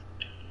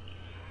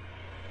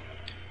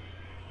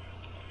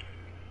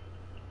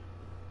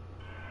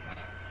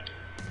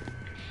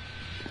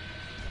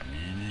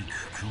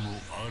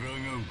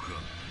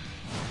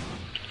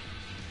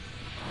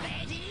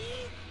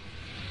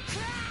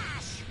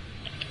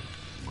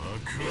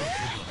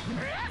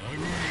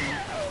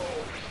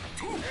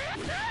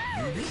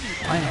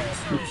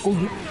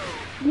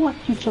 What?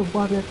 You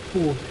survived that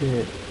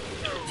bullshit?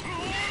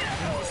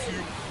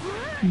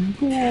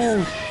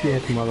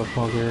 Bullshit,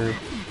 motherfucker.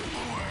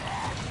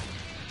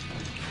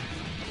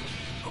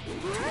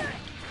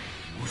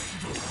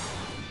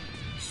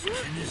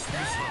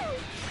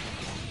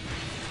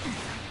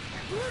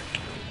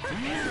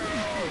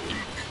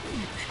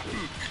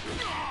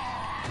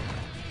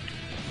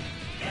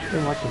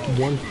 There like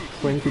one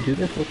frame to do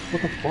this?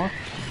 What the fuck?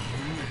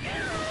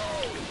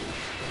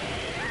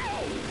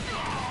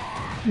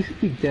 You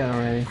should be dead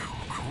already. Oh,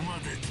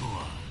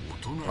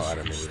 I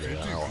didn't mean to do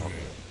that. Oh, well.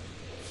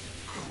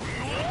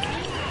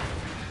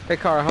 Hey,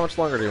 Kara, how much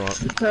longer do you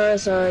want? Kara,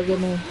 sorry, give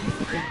me.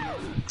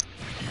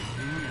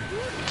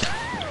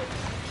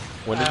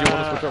 When did you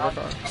want to switch over,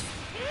 Kara?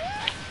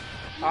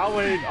 I'll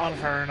wait on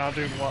her and I'll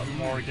do one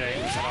more game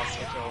and then I'll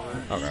switch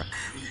over. Okay.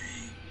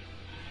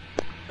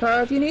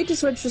 Kara, if you need to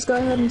switch, just go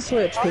ahead and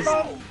switch, because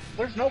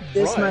There's no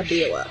this rush. might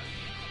be a while.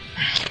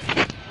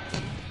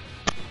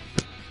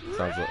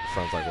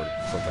 Sounds like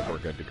we're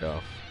good to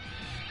go.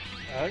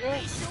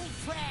 Okay.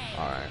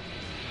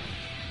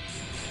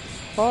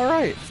 All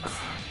right.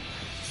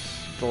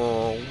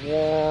 Star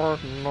Wars,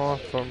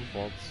 nothing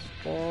but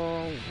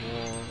Star Wars.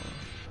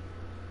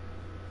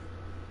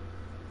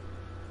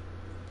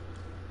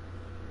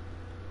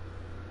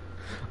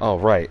 Oh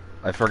right,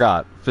 I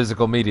forgot.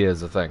 Physical media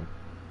is a thing.